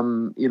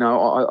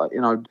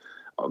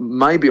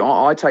 Maybe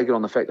I take it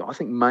on the fact that I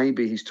think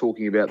maybe he's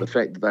talking about the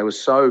fact that they were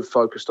so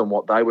focused on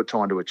what they were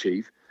trying to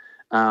achieve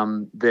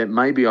that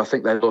maybe I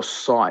think they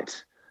lost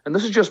sight. And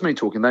this is just me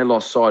talking. They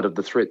lost sight of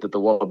the threat that the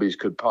Wallabies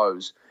could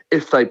pose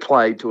if they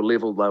played to a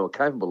level they were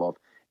capable of.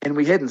 And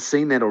we hadn't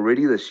seen that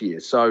already this year.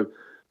 So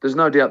there's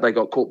no doubt they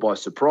got caught by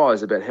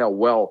surprise about how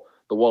well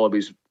the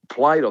Wallabies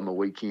played on the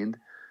weekend.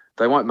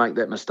 They won't make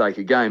that mistake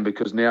again,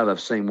 because now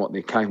they've seen what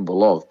they're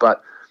capable of.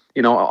 But,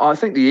 I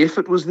think the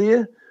effort was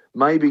there,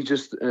 maybe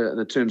just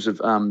in terms of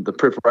the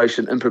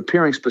preparation and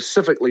preparing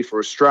specifically for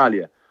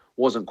Australia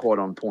wasn't quite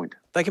on point.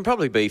 They can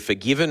probably be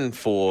forgiven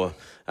for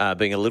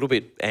being a little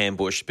bit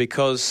ambushed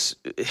because,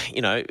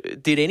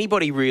 did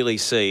anybody really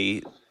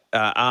see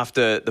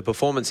after the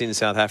performance in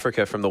South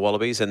Africa from the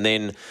Wallabies and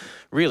then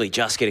really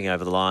just getting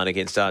over the line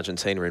against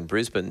Argentina in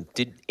Brisbane,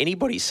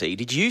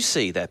 did you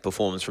see that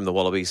performance from the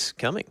Wallabies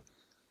coming?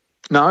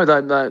 No,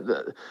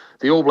 the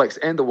All Blacks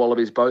and the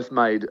Wallabies both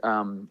made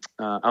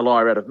a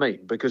liar out of me,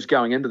 because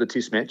going into the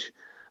Test match,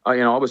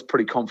 I was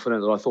pretty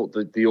confident that I thought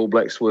that the All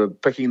Blacks were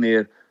picking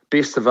their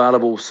best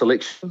available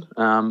selection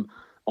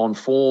on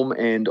form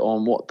and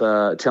on what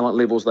the talent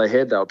levels they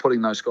had. They were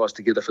putting those guys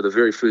together for the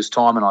very first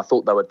time, and I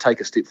thought they would take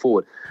a step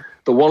forward.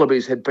 The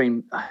Wallabies had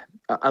been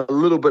a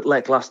little bit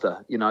lacklustre.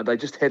 They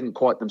just hadn't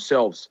quite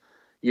themselves,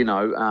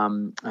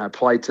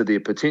 played to their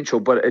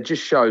potential. But it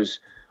just shows,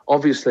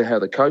 obviously, how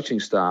the coaching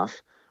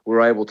staff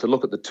were able to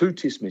look at the 2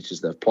 test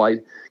matches they've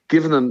played,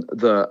 given them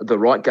the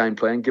right game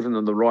plan, given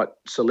them the right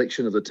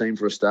selection of the team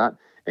for a start,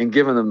 and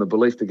given them the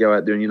belief to go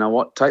out there and, you know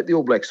what, take the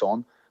All Blacks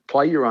on,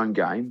 play your own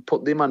game,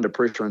 put them under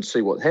pressure and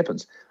see what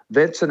happens.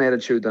 That's an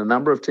attitude that a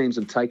number of teams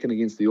have taken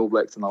against the All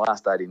Blacks in the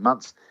last 18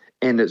 months,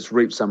 and it's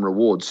reaped some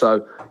rewards.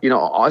 So,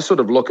 I sort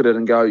of look at it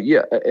and go,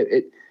 yeah,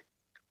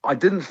 I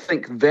didn't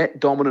think that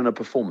dominant a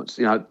performance,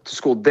 to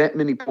score that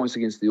many points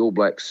against the All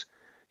Blacks,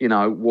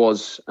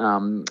 was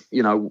in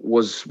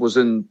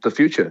the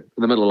future,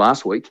 in the middle of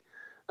last week.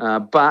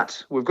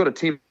 But we've got to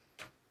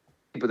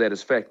temper that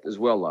as fact as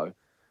well, though.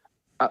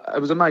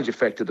 It was a major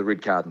factor, the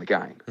red card in the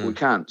game. We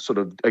can't sort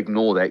of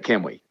ignore that,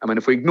 can we? I mean,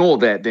 if we ignore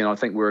that, then I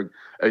think we're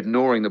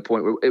ignoring the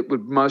point where it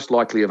would most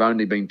likely have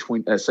only been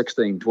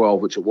 16-12,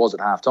 which it was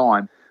at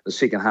half-time. The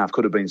second half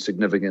could have been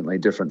significantly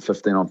different,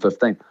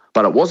 15-15.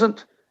 But it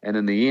wasn't, and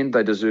in the end,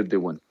 they deserved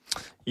their win.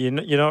 You're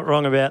not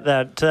wrong about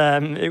that.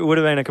 It would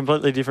have been a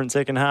completely different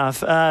second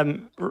half.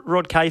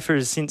 Rod Kafer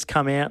has since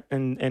come out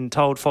and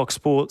told Fox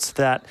Sports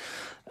that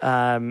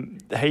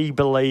he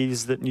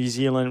believes that New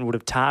Zealand would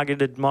have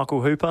targeted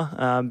Michael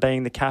Hooper,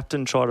 being the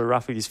captain, try to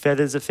ruffle his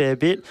feathers a fair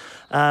bit,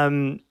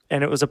 and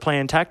it was a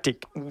planned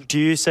tactic. Do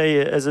you see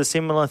it as a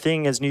similar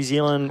thing as New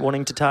Zealand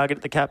wanting to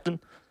target the captain?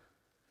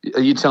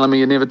 Are you telling me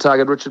you never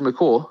target Richard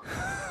McCaw?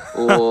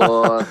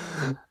 Or,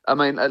 I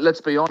mean,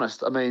 let's be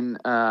honest. I mean,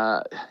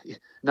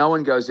 no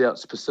one goes out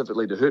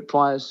specifically to hurt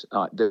players.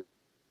 That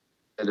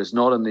is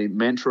not in the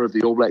mantra of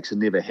the All Blacks and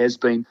never has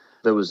been.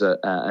 There was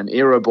an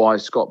error by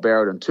Scott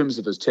Barrett in terms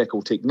of his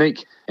tackle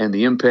technique and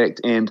the impact.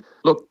 And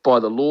look, by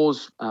the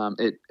laws,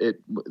 they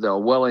were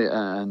well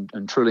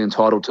and truly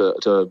entitled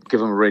to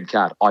give him a red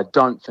card. I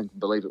don't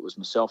believe it was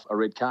myself a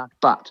red card,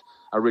 but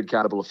a red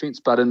cardable offence.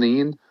 But in the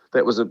end,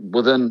 that was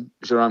within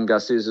Jerome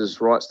Garces's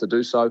rights to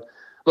do so.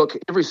 Look,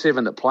 every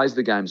 7 that plays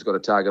the game's got a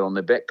target on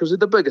their back because they're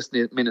the biggest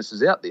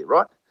menaces out there,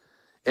 right?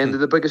 And they're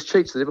the biggest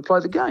cheats that ever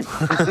played the game.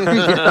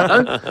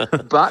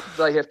 But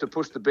they have to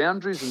push the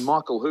boundaries, and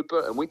Michael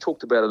Hooper, and we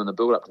talked about it in the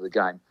build-up to the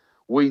game,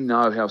 we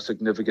know how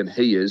significant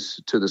he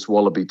is to this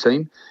Wallaby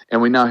team,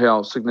 and we know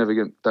how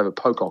significant David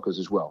Pocock is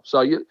as well.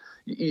 So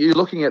you're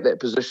looking at that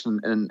position,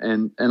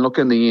 and look,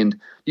 in the end,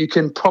 you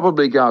can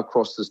probably go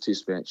across this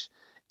test match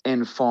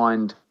and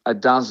find a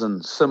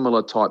dozen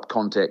similar type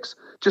contacts,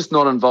 just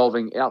not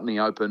involving out in the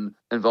open,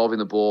 involving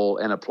the ball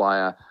and a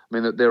player. I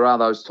mean, there are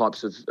those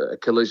types of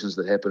collisions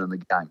that happen in the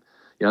game.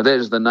 That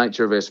is the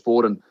nature of our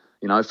sport. And,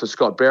 for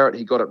Scott Barrett,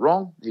 he got it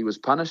wrong. He was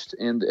punished,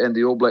 and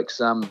the All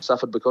Blacks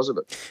suffered because of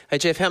it. Hey,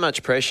 Jeff, how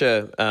much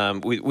pressure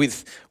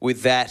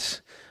with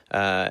that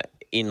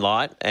in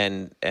light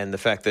and the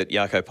fact that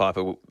Jaco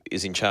Piper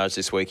is in charge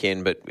this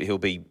weekend, but he'll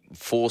be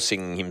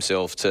forcing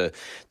himself to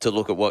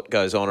look at what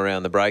goes on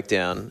around the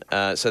breakdown.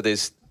 So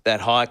there's that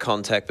high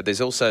contact, but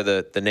there's also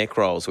the neck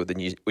rolls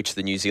which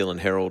the New Zealand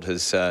Herald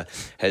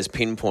has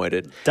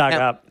pinpointed. Dug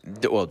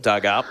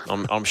up.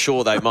 I'm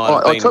sure they might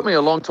have been. It took me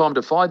a long time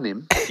to find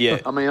them. Yeah.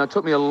 I mean, it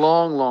took me a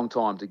long, long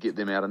time to get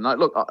them out. And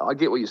look, I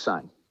get what you're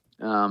saying.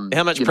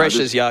 How much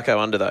pressure is Jaco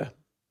under, though?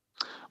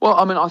 Well,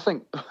 I mean, I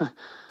think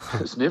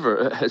it's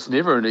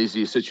never an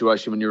easy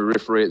situation when you're a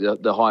referee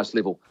at the highest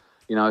level.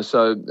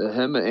 So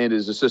him and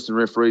his assistant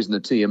referees in the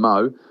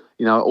TMO,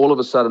 all of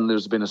a sudden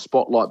there's been a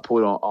spotlight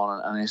put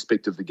on an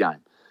aspect of the game.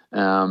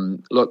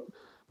 Look,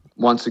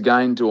 once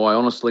again, do I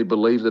honestly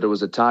believe that it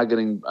was a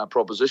targeting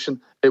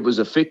proposition? It was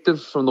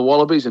effective from the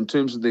Wallabies in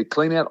terms of their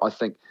clean-out. I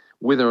think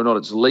whether or not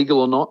it's legal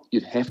or not,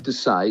 you'd have to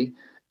say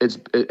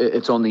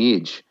it's on the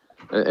edge.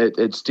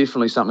 It's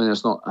definitely something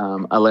that's not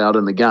allowed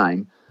in the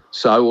game.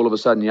 So all of a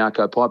sudden,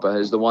 Jaco Piper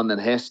is the one that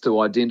has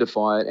to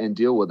identify it and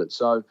deal with it.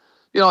 So,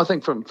 I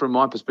think from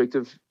my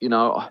perspective,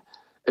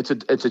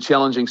 it's a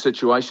challenging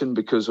situation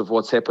because of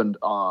what's happened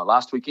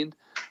last weekend.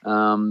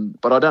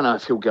 But I don't know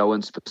if he'll go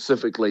in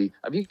specifically.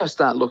 If you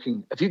start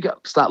looking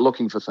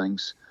for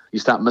things, you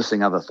start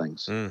missing other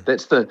things.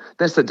 That's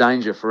the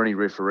danger for any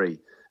referee.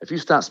 If you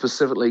start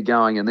specifically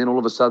going and then all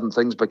of a sudden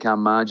things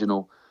become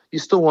marginal, you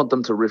still want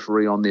them to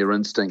referee on their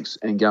instincts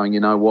and going, you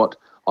know what,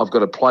 I've got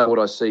to play what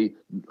I see,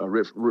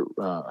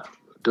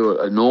 do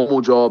a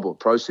normal job or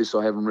process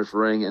I have in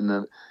refereeing, and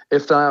then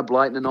if they are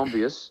blatant and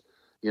obvious,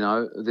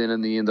 then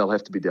in the end they'll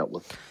have to be dealt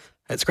with.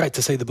 It's great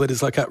to see the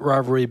Bledisloe Cup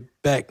rivalry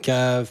back,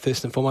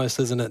 first and foremost,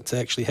 isn't it, to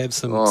actually have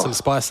some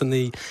spice in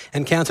the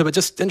encounter. But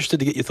just interested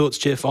to get your thoughts,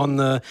 Jeff, on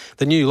the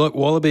new look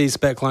Wallabies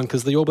backline,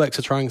 because the All Blacks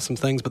are trying some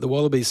things, but the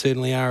Wallabies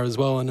certainly are as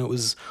well, and it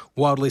was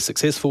wildly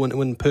successful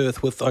in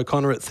Perth with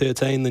O'Connor at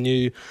 13, the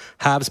new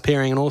halves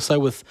pairing, and also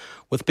with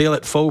Beale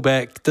at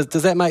fullback.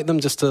 Does that make them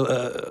just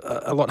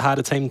a lot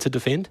harder team to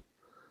defend?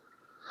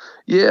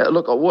 Yeah,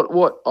 look,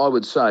 what I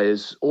would say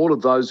is all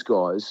of those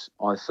guys,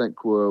 I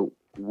think, were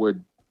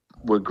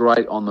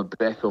great on the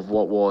back of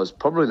what was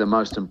probably the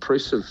most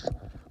impressive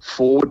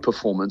forward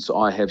performance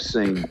I have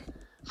seen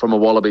from a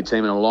Wallaby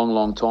team in a long,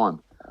 long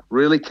time.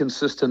 Really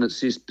consistent at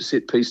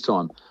set piece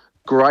time.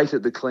 Great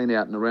at the clean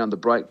out and around the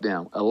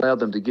breakdown. Allowed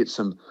them to get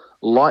some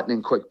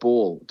lightning quick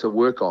ball to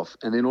work off.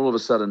 And then all of a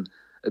sudden,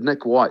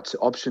 Nick White's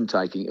option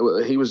taking,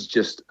 he was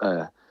just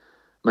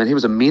Man, he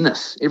was a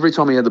menace. Every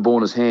time he had the ball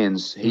in his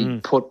hands, he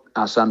put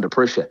us under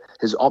pressure.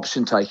 His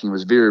option taking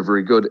was very,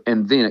 very good,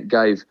 and then it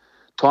gave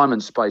time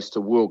and space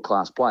to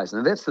world-class players.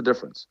 And that's the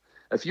difference.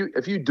 If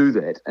you do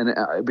that, and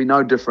it'd be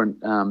no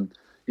different,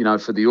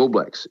 for the All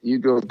Blacks, you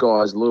give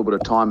guys a little bit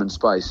of time and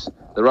space,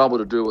 they're able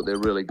to do what they're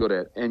really good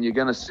at, and you're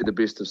going to see the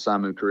best of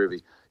Samu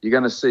Kerevi. You're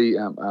going to see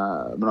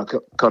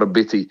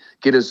Korobeti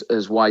get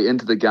his way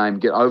into the game,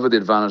 get over the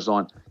advantage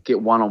line,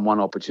 get one-on-one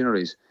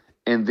opportunities.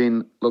 And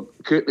then, look,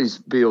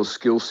 Beale's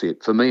skill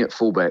set, for me at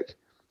fullback,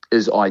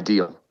 is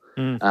ideal.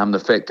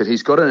 The fact that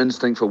he's got an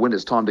instinct for when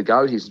it's time to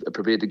go, he's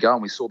prepared to go,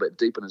 and we saw that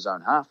deep in his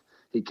own half.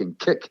 He can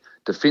kick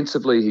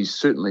defensively. He's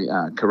certainly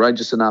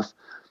courageous enough.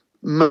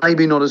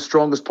 Maybe not as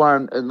strongest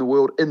player in the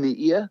world in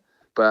the air,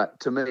 but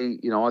to me,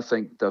 I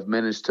think they've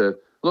managed to,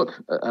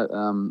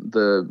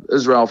 the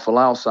Israel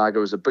Folau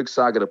saga is a big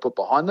saga to put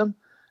behind them.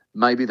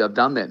 Maybe they've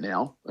done that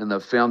now, and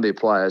they've found their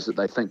players that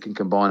they think can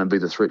combine and be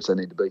the threats they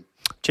need to be.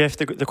 Jeff,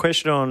 the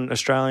question on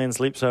Australians'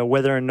 lips are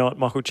whether or not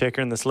Michael Cheika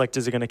and the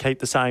selectors are going to keep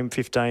the same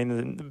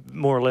 15,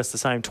 more or less the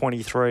same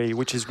 23,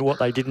 which is what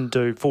they didn't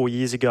do 4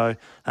 years ago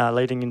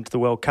leading into the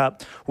World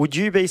Cup. Would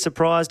you be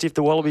surprised if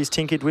the Wallabies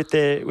tinkered with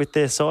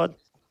their side?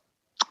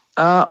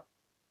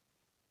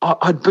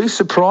 I'd be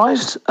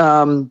surprised,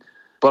 but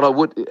I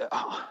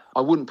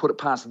wouldn't put it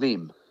past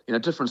them.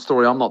 Different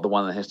story. I'm not the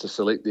one that has to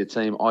select their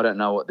team. I don't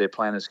know what their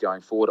plan is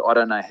going forward. I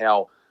don't know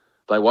how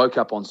they woke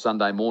up on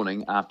Sunday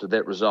morning after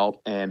that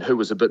result and who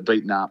was a bit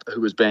beaten up,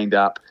 who was banged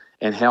up,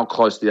 and how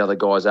close the other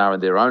guys are in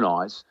their own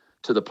eyes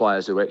to the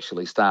players who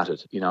actually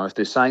started. If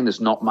they're saying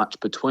there's not much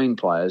between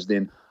players,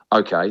 then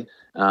okay,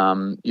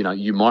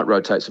 you might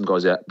rotate some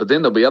guys out. But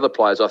then there'll be other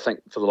players, I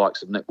think, for the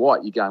likes of Nick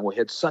White, you're going, well, he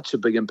had such a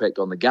big impact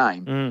on the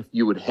game,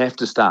 you would have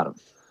to start him.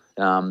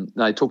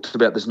 They talked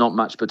about there's not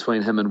much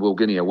between him and Will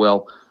Guinea.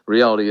 Well,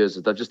 reality is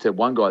that they've just had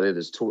one guy there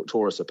that's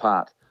tore us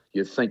apart.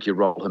 You'd think you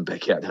roll him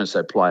back out there and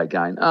say play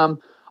again.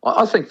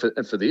 I think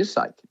for their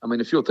sake. I mean,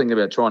 if you're thinking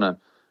about trying to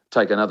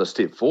take another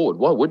step forward,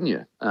 why wouldn't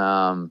you?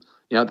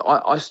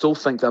 I still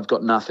think they've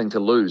got nothing to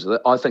lose.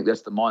 I think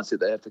that's the mindset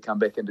they have to come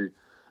back into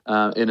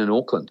in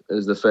Auckland,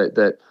 is the fact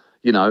that,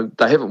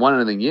 they haven't won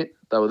anything yet.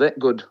 They were that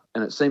good,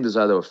 and it seemed as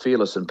though they were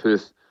fearless in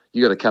Perth.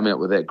 You got to come out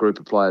with that group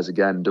of players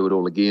again and do it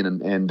all again.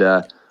 And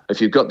if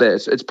you've got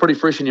that, it's pretty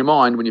fresh in your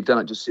mind when you've done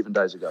it just 7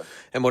 days ago.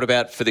 And what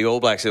about for the All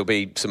Blacks? There'll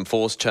be some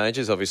forced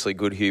changes. Obviously,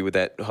 Goodhue with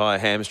that high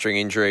hamstring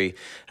injury,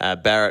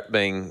 Barrett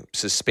being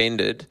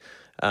suspended.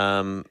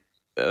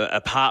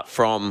 Apart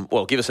from,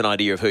 give us an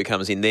idea of who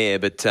comes in there,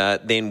 but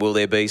then will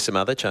there be some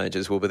other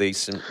changes? Will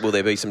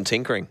there be some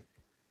tinkering?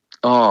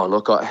 Oh,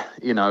 look,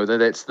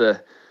 that is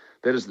the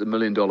 $1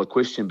 million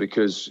question,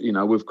 because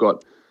we've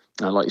got,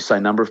 like you say,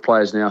 a number of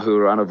players now who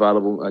are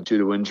unavailable due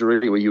to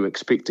injury, where you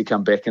expect to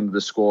come back into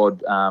the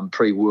squad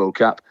pre-World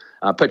Cup.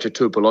 Petra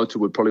Tuipulotu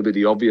would probably be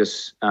the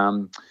obvious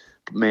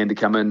man to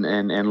come in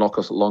and lock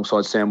us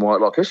alongside Sam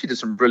Whitelock. She did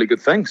some really good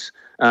things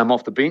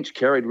off the bench,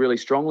 carried really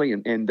strongly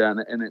and in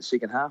that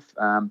second half.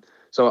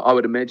 So I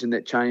would imagine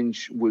that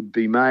change would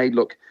be made.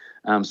 Look,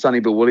 Sonny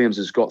Bill Williams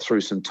has got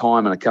through some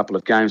time in a couple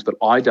of games, but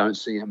I don't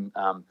see him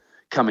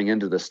coming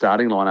into the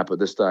starting lineup at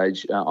this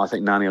stage. I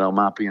think Nani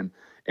Laumapi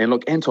and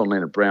look, Anton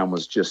Leonard-Brown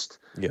was just,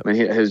 I mean,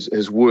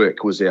 his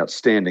work was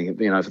outstanding.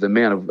 For the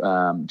amount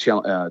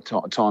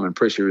of time and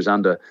pressure he's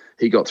under,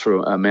 he got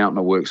through a mountain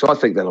of work. So I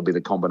think that'll be the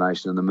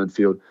combination in the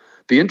midfield.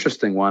 The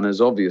interesting one is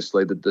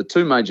obviously the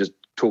two major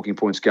talking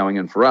points going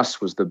in for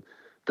us was the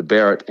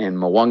Barrett and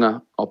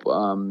Mwanga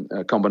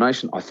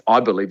combination. I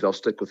believe they'll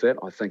stick with that.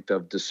 I think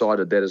they've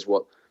decided that is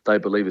what they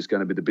believe is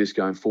going to be the best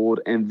going forward.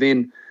 And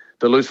then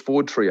the loose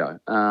forward trio,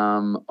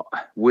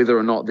 whether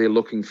or not they're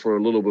looking for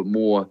a little bit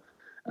more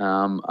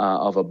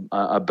of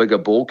a bigger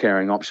ball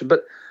carrying option.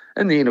 But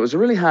in the end, it was a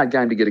really hard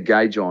game to get a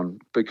gauge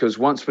on, because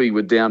once we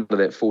were down to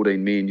that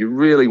 14 men, you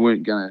really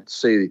weren't going to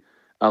see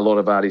a lot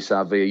of Ardie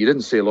Savea. You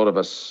didn't see a lot of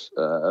us,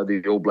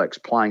 the All Blacks,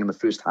 playing in the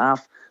first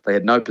half. They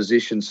had no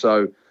possession,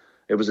 so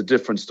it was a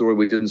different story.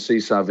 We didn't see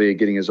Savea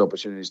getting his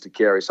opportunities to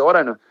carry. So I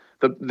don't know.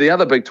 The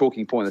other big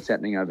talking point that's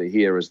happening over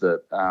here is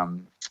that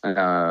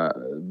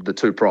the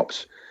two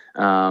props,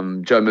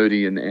 Joe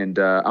Moody and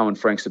Owen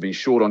Franks, have been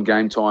short on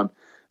game time.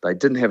 They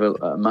didn't have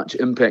a much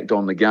impact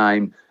on the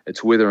game.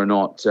 It's whether or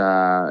not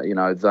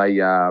they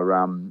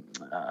are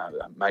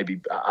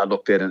maybe are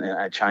looked at and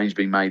a change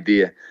being made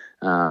there.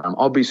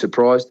 I'll be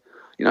surprised.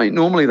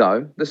 Normally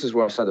though, this is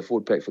where I say the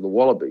forward pack for the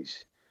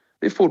Wallabies.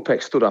 Their forward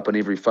pack stood up in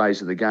every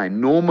phase of the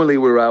game. Normally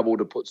we're able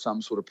to put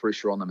some sort of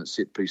pressure on them at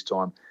set piece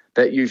time.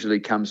 That usually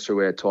comes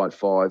through our tight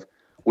five.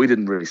 We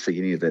didn't really see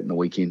any of that in the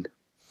weekend.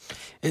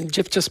 And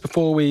Jeff, just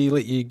before we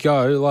let you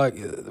go,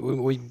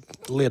 we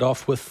led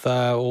off with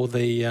all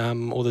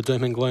the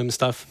doom and gloom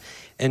stuff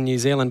in New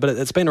Zealand, but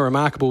it's been a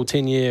remarkable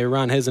 10-year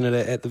run, hasn't it,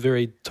 at the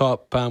very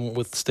top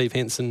with Steve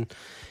Henson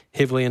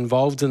heavily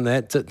involved in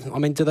that. Do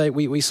they?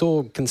 We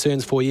saw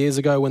concerns 4 years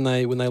ago when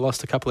they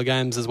lost a couple of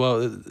games as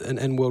well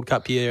in World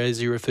Cup year,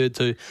 as you referred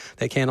to.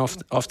 That can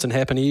often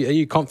happen. Are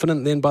you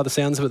confident then, by the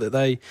sounds of it,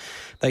 that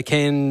they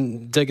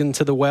can dig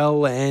into the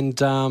well and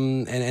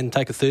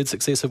take a third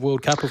successive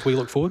World Cup if we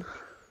look forward?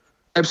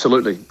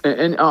 Absolutely,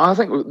 and I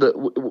think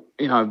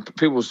that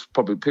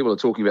people are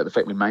talking about the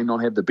fact we may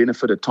not have the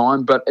benefit of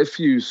time, but if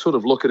you sort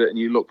of look at it and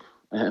you look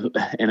on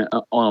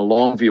a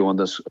long view on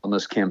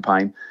this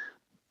campaign.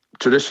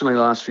 Traditionally, the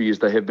last few years,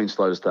 they have been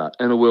slow to start.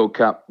 In a World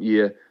Cup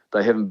year,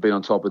 they haven't been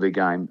on top of their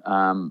game.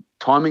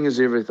 Timing is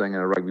everything in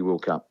a Rugby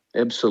World Cup.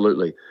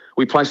 Absolutely.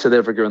 We played South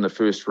Africa in the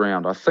first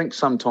round. I think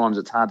sometimes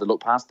it's hard to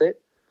look past that.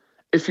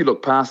 If you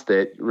look past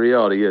that,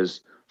 reality is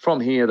from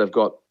here, they've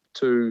got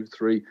 2,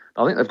 3,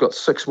 I think they've got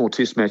 6 more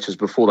test matches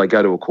before they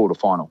go to a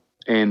quarterfinal.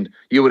 And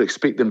you would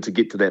expect them to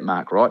get to that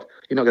mark, right?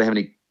 You're not going to have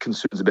any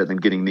concerns about them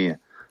getting there.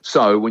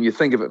 So when you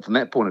think of it from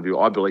that point of view,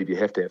 I believe you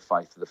have to have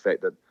faith to the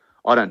fact that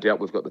I don't doubt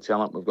we've got the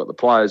talent, we've got the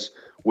players.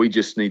 We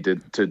just need to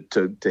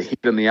head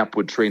in the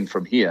upward trend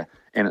from here,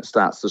 and it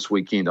starts this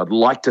weekend. I'd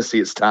like to see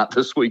it start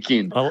this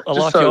weekend. I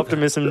like your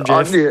optimism,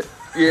 Jeff.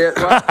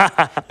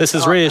 Well, this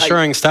is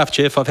reassuring stuff,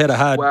 Jeff. I've had a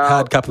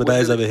hard couple of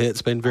days over here.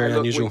 It's been very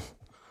unusual.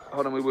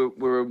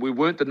 We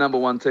weren't the number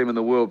one team in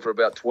the world for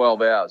about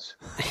 12 hours.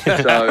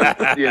 So,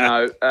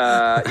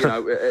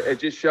 it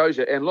just shows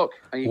you. And look.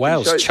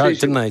 Wales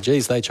choked, didn't they?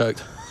 Jeez, they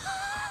choked.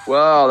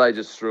 Well, they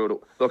just threw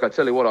it. Look, I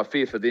tell you what, I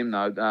fear for them,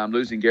 though,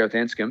 losing Gareth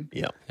Anscombe.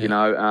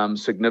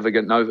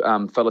 Significant. No,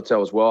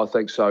 Faletau as well, I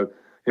think. So,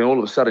 all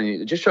of a sudden,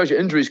 it just shows you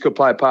injuries could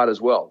play a part as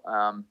well.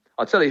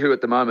 I'll tell you who at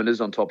the moment is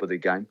on top of their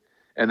game,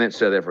 and that's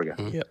South Africa.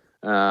 Yep.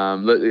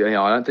 I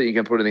don't think you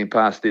can put anything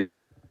past them.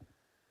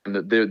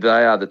 They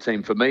are the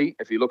team for me.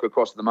 If you look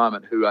across at the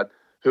moment, who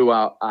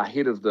are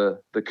ahead of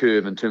the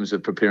curve in terms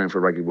of preparing for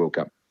Rugby World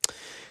Cup.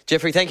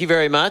 Jeffrey, thank you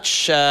very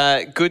much.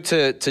 Good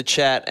to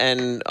chat,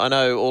 and I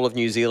know all of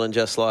New Zealand,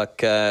 just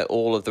like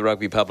all of the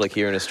rugby public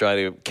here in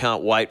Australia,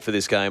 can't wait for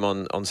this game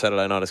on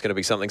Saturday night. It's going to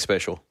be something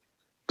special.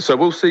 So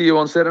we'll see you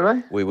on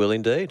Saturday? We will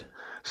indeed.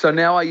 So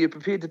now are you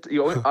prepared to...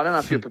 I don't know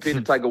if you're prepared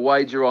to take a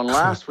wager on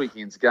last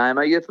weekend's game.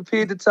 Are you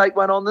prepared to take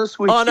one on this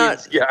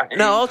weekend's game?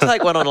 No, I'll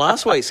take one on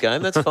last week's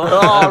game. That's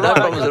fine. No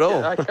problems at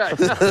all.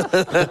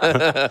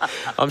 Okay.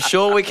 I'm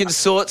sure we can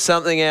sort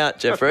something out,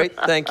 Jeffrey.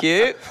 Thank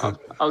you.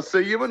 I'll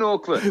see you in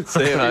Auckland.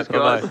 See you, mate.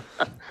 Guys.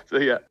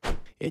 See ya.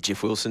 Yeah,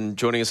 Jeff Wilson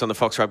joining us on the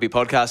Fox Rugby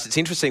podcast. It's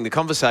interesting, the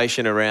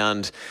conversation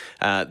around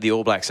the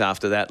All Blacks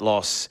after that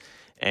loss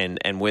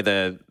and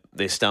whether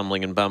they're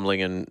stumbling and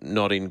bumbling and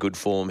not in good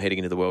form heading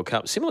into the World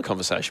Cup. Similar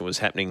conversation was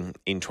happening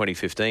in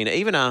 2015.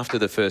 Even after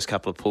the first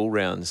couple of pool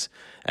rounds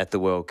at the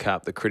World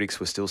Cup, the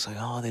critics were still saying,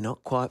 they're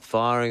not quite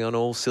firing on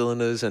all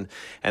cylinders, and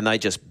they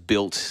just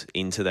built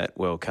into that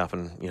World Cup,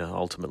 and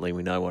ultimately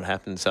we know what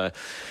happened. So,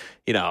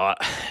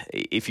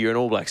 if you're an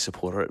All Blacks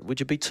supporter, would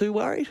you be too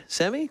worried,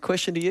 Sammy?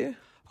 Question to you.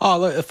 Oh,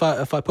 look, if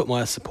I put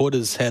my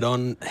supporters hat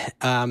on,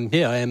 I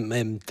am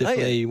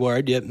definitely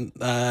worried. Yeah,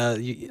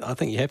 I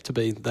think you have to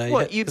be.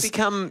 You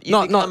become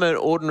an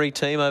ordinary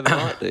team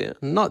overnight, do you?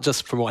 Not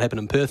just from what happened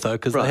in Perth, though,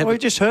 because we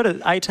just heard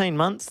it. 18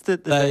 months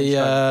that they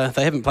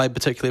haven't played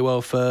particularly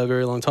well for a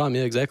very long time.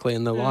 Yeah, exactly.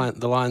 And the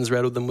Lions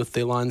rattled them with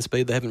their line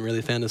speed. They haven't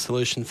really found a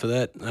solution for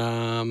that.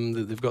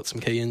 They've got some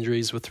key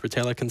injuries with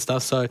Retallick and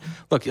stuff. So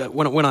look,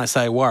 when I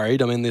say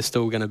worried, I mean they're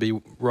still going to be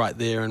right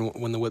there, and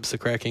when the whips are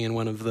cracking, and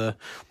one of the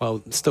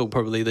still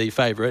probably the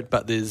favourite,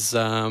 but there's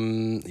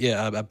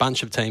a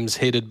bunch of teams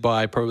headed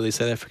by probably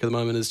South Africa at the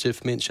moment, as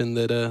Jeff mentioned,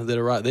 that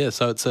are right there.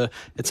 So it's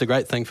a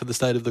great thing for the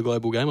state of the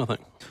global game, I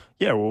think.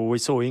 Yeah, well, we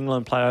saw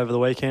England play over the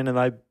weekend,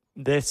 and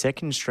their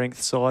second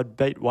strength side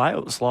beat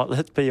Wales. Like,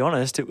 let's be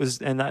honest, it was,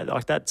 and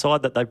that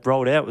side that they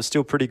rolled out was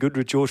still pretty good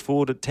with George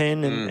Ford at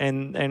 10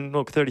 and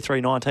look,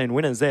 33-19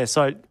 winners there.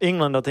 So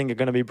England, I think, are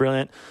going to be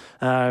brilliant.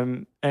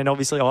 And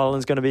obviously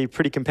Ireland's going to be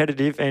pretty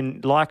competitive,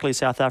 and likely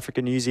South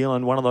Africa, New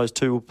Zealand, one of those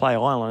two will play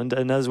Ireland.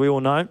 And as we all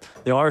know,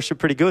 the Irish are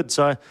pretty good.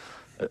 So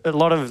a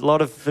lot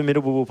of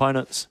formidable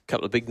opponents. A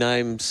couple of big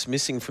names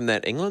missing from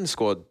that England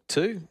squad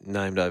too,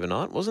 named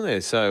overnight, wasn't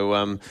there?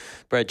 So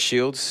Brad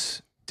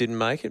Shields didn't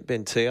make it.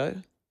 Ben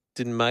Teo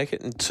didn't make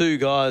it. And two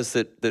guys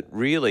that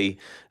really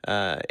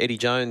Eddie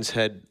Jones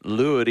had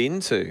lured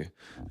into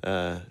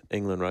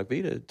England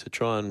rugby to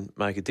try and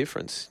make a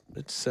difference.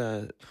 It's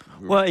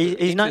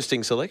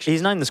interesting selection.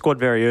 He's named the squad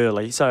very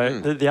early.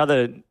 So the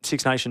other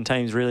Six Nation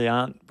teams really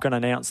aren't going to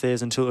announce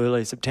theirs until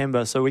early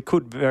September. So we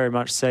could very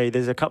much see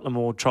there's a couple of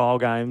more trial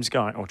games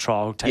going, or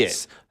trial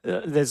tests.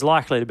 Yeah. There's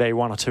likely to be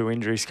one or two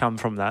injuries come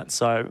from that.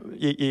 So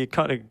you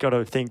kind of got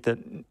to think that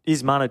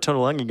is Manu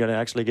Tuolangi going to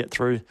actually get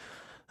through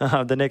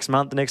the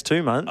next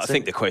 2 months? I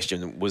think the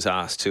question was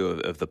asked too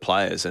of the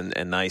players,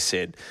 and they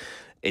said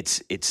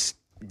it's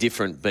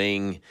different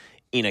being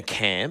in a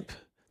camp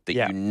that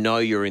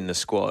you're in the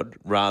squad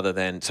rather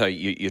than, so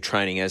you're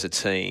training as a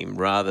team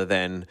rather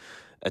than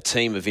a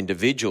team of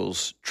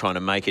individuals trying to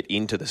make it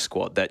into the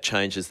squad. That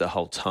changes the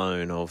whole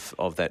tone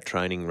of that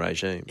training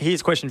regime.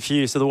 Here's a question for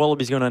you. So the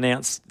Wallabies are going to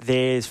announce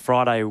theirs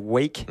Friday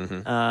week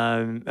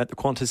at the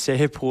Qantas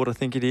Airport, I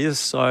think it is.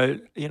 So,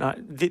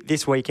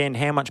 this weekend,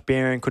 how much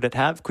bearing could it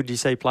have? Could you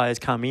see players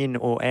come in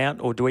or out,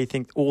 or do we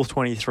think all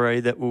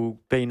 23 that will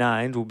be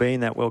named will be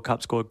in that World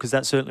Cup squad? Because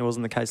that certainly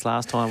wasn't the case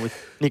last time with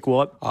Nick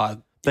White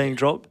being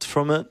dropped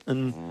from it.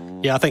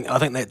 And I think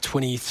that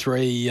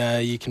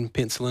 23 you can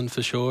pencil in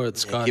for sure.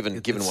 It's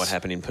given what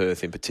happened in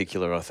Perth in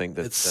particular, I think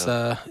that it's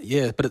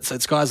but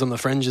it's guys on the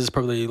fringes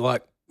probably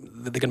like.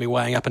 They're going to be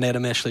weighing up an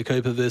Adam Ashley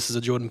Cooper versus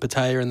a Jordan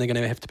Patea, and they're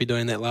going to have to be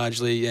doing that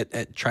largely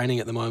at training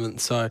at the moment.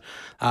 So,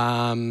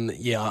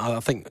 I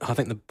think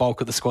the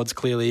bulk of the squad's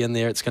clearly in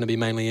there. It's going to be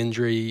mainly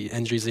injury.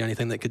 Injury's the only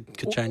thing that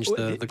could change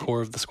the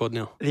core of the squad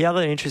now. The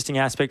other interesting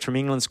aspect from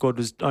England's squad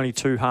was only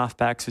 2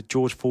 halfbacks, with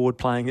George Ford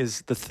playing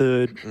as the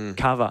third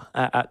cover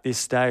at this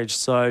stage.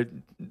 So,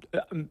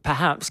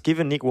 perhaps,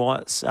 given Nick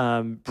White's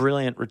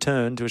brilliant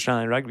return to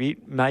Australian rugby,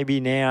 maybe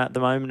now at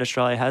the moment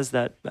Australia has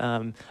that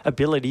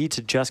ability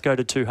to just go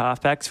to 2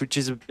 halfbacks, which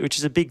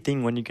is a big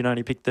thing when you can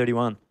only pick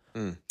 31.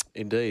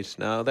 Indeed.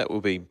 No, that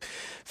will be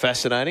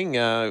fascinating.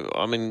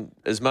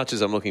 As much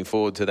as I'm looking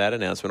forward to that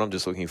announcement, I'm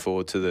just looking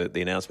forward to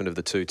the announcement of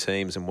the 2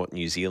 teams and what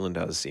New Zealand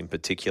does in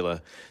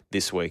particular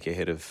this week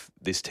ahead of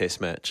this test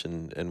match,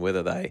 and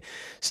whether they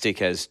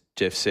stick, as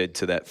Jeff said,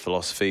 to that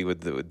philosophy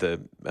with the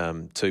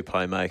 2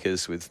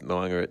 playmakers, with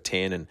Moanga at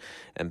 10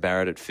 and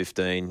Barrett at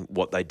 15,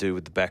 what they do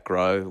with the back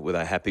row. Were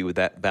they happy with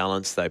that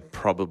balance? They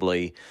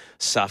probably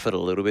suffered a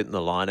little bit in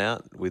the line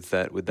out with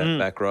that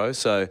back row.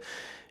 So,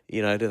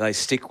 do they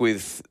stick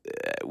with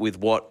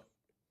what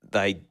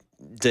they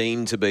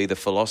deem to be the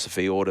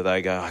philosophy, or do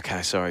they go,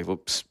 okay, sorry,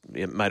 whoops,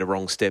 made a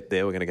wrong step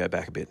there, we're going to go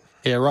back a bit?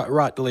 Yeah,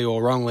 rightly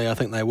or wrongly, I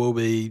think they will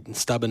be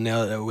stubborn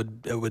now that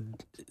it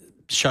would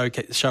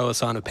show a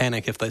sign of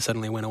panic if they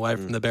suddenly went away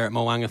from the Barrett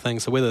Moanga thing.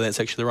 So whether that's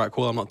actually the right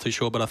call, I'm not too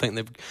sure. But I think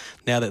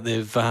now that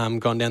they've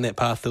gone down that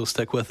path, they'll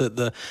stick with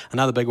it.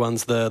 Another big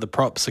one's the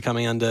props are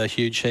coming under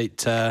huge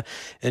heat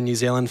in New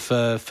Zealand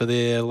for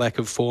their lack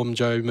of form.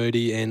 Joe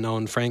Moody and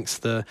Owen Franks,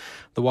 the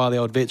wily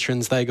old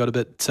veterans, they got a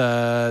bit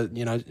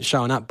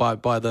shown up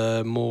by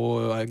the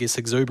more, I guess,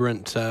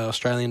 exuberant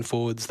Australian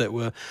forwards that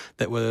were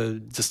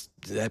just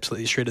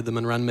absolutely shredded them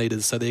in run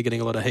meters. So they're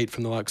getting a lot of heat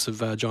from the likes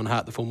of John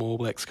Hart, the former All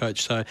Blacks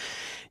coach. So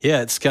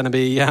yeah, it's going to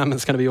be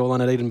all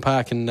on at Eden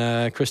Park,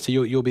 and Christy,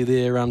 you'll be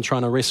there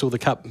trying to wrestle the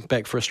cup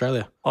back for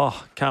Australia.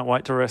 Oh, can't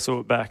wait to wrestle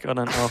it back. I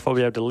don't know if I'll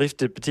be able to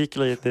lift it,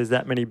 particularly if there's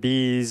that many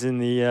beers in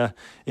the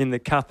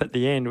cup at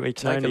the end.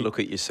 Take a look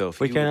at yourself.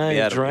 We can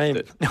only dream.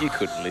 You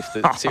couldn't lift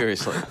it,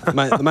 seriously.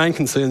 The main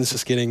concern is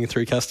just getting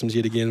through customs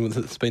yet again.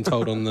 It's been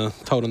told on the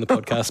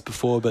podcast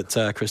before, but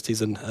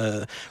Christy's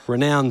a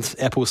renowned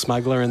apple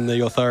smuggler, and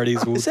the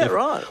authorities will, is that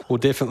right? will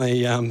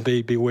definitely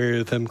be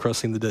wary of him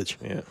crossing the ditch.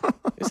 Yeah.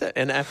 Is that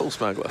an apple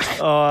smuggler?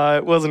 Oh,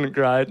 it wasn't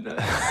great.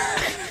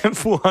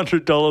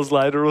 $400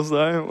 later or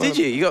so. Did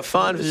you? You got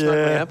fined for smuggling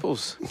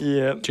apples?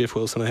 Yeah. Jeff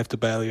Wilson, I have to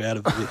bail you out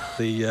of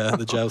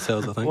the jail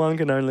cells, I think. One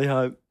can only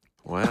hope.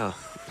 Wow.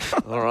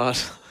 All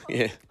right.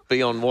 Yeah.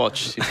 Be on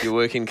watch if you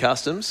work in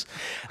customs.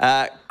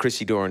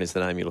 Christy Doran is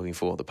the name you're looking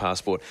for, the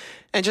passport.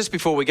 And just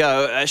before we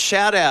go, a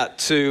shout out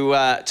to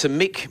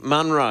Mick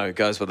Munro,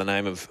 goes by the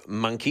name of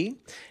Monkey,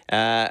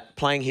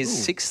 playing his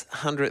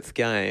 600th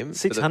game.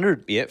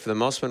 600? For the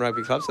Mossman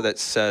Rugby Club. So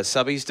that's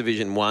Subbies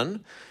Division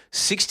 1.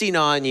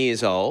 69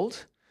 years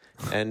old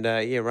and,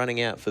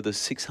 running out for the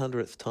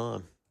 600th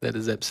time. That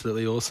is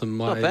absolutely awesome.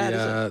 Not bad,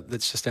 is it?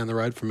 That's just down the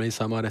road from me,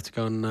 so I might have to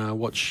go and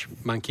watch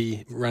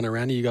Monkey run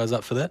around. Are you guys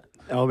up for that?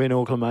 I'll be in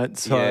Auckland, mate.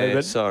 Sorry.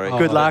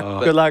 Good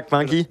luck. Good luck,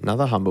 Monkey.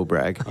 Another humble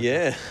brag.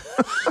 Yeah.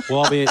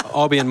 Well,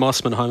 I'll be in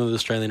Mossman, home of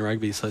Australian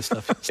rugby, so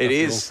stuff it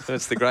is.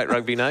 That's the great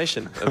rugby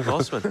nation of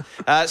Mossman.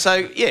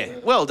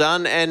 Well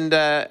done,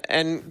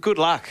 and good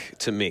luck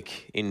to Mick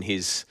in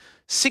his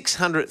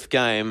 600th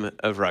game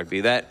of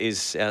rugby. That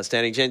is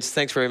outstanding. Gents,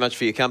 thanks very much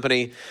for your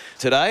company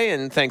today,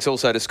 and thanks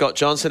also to Scott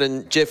Johnson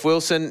and Jeff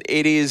Wilson.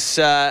 It is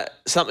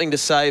something to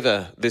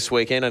savour this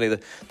weekend, only the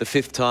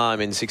 5th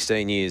time in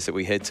 16 years that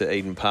we head to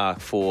Eden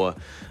Park for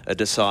a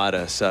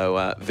decider.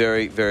 So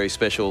very, very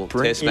special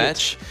test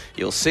match.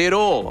 You'll see it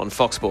all on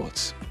Fox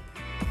Sports.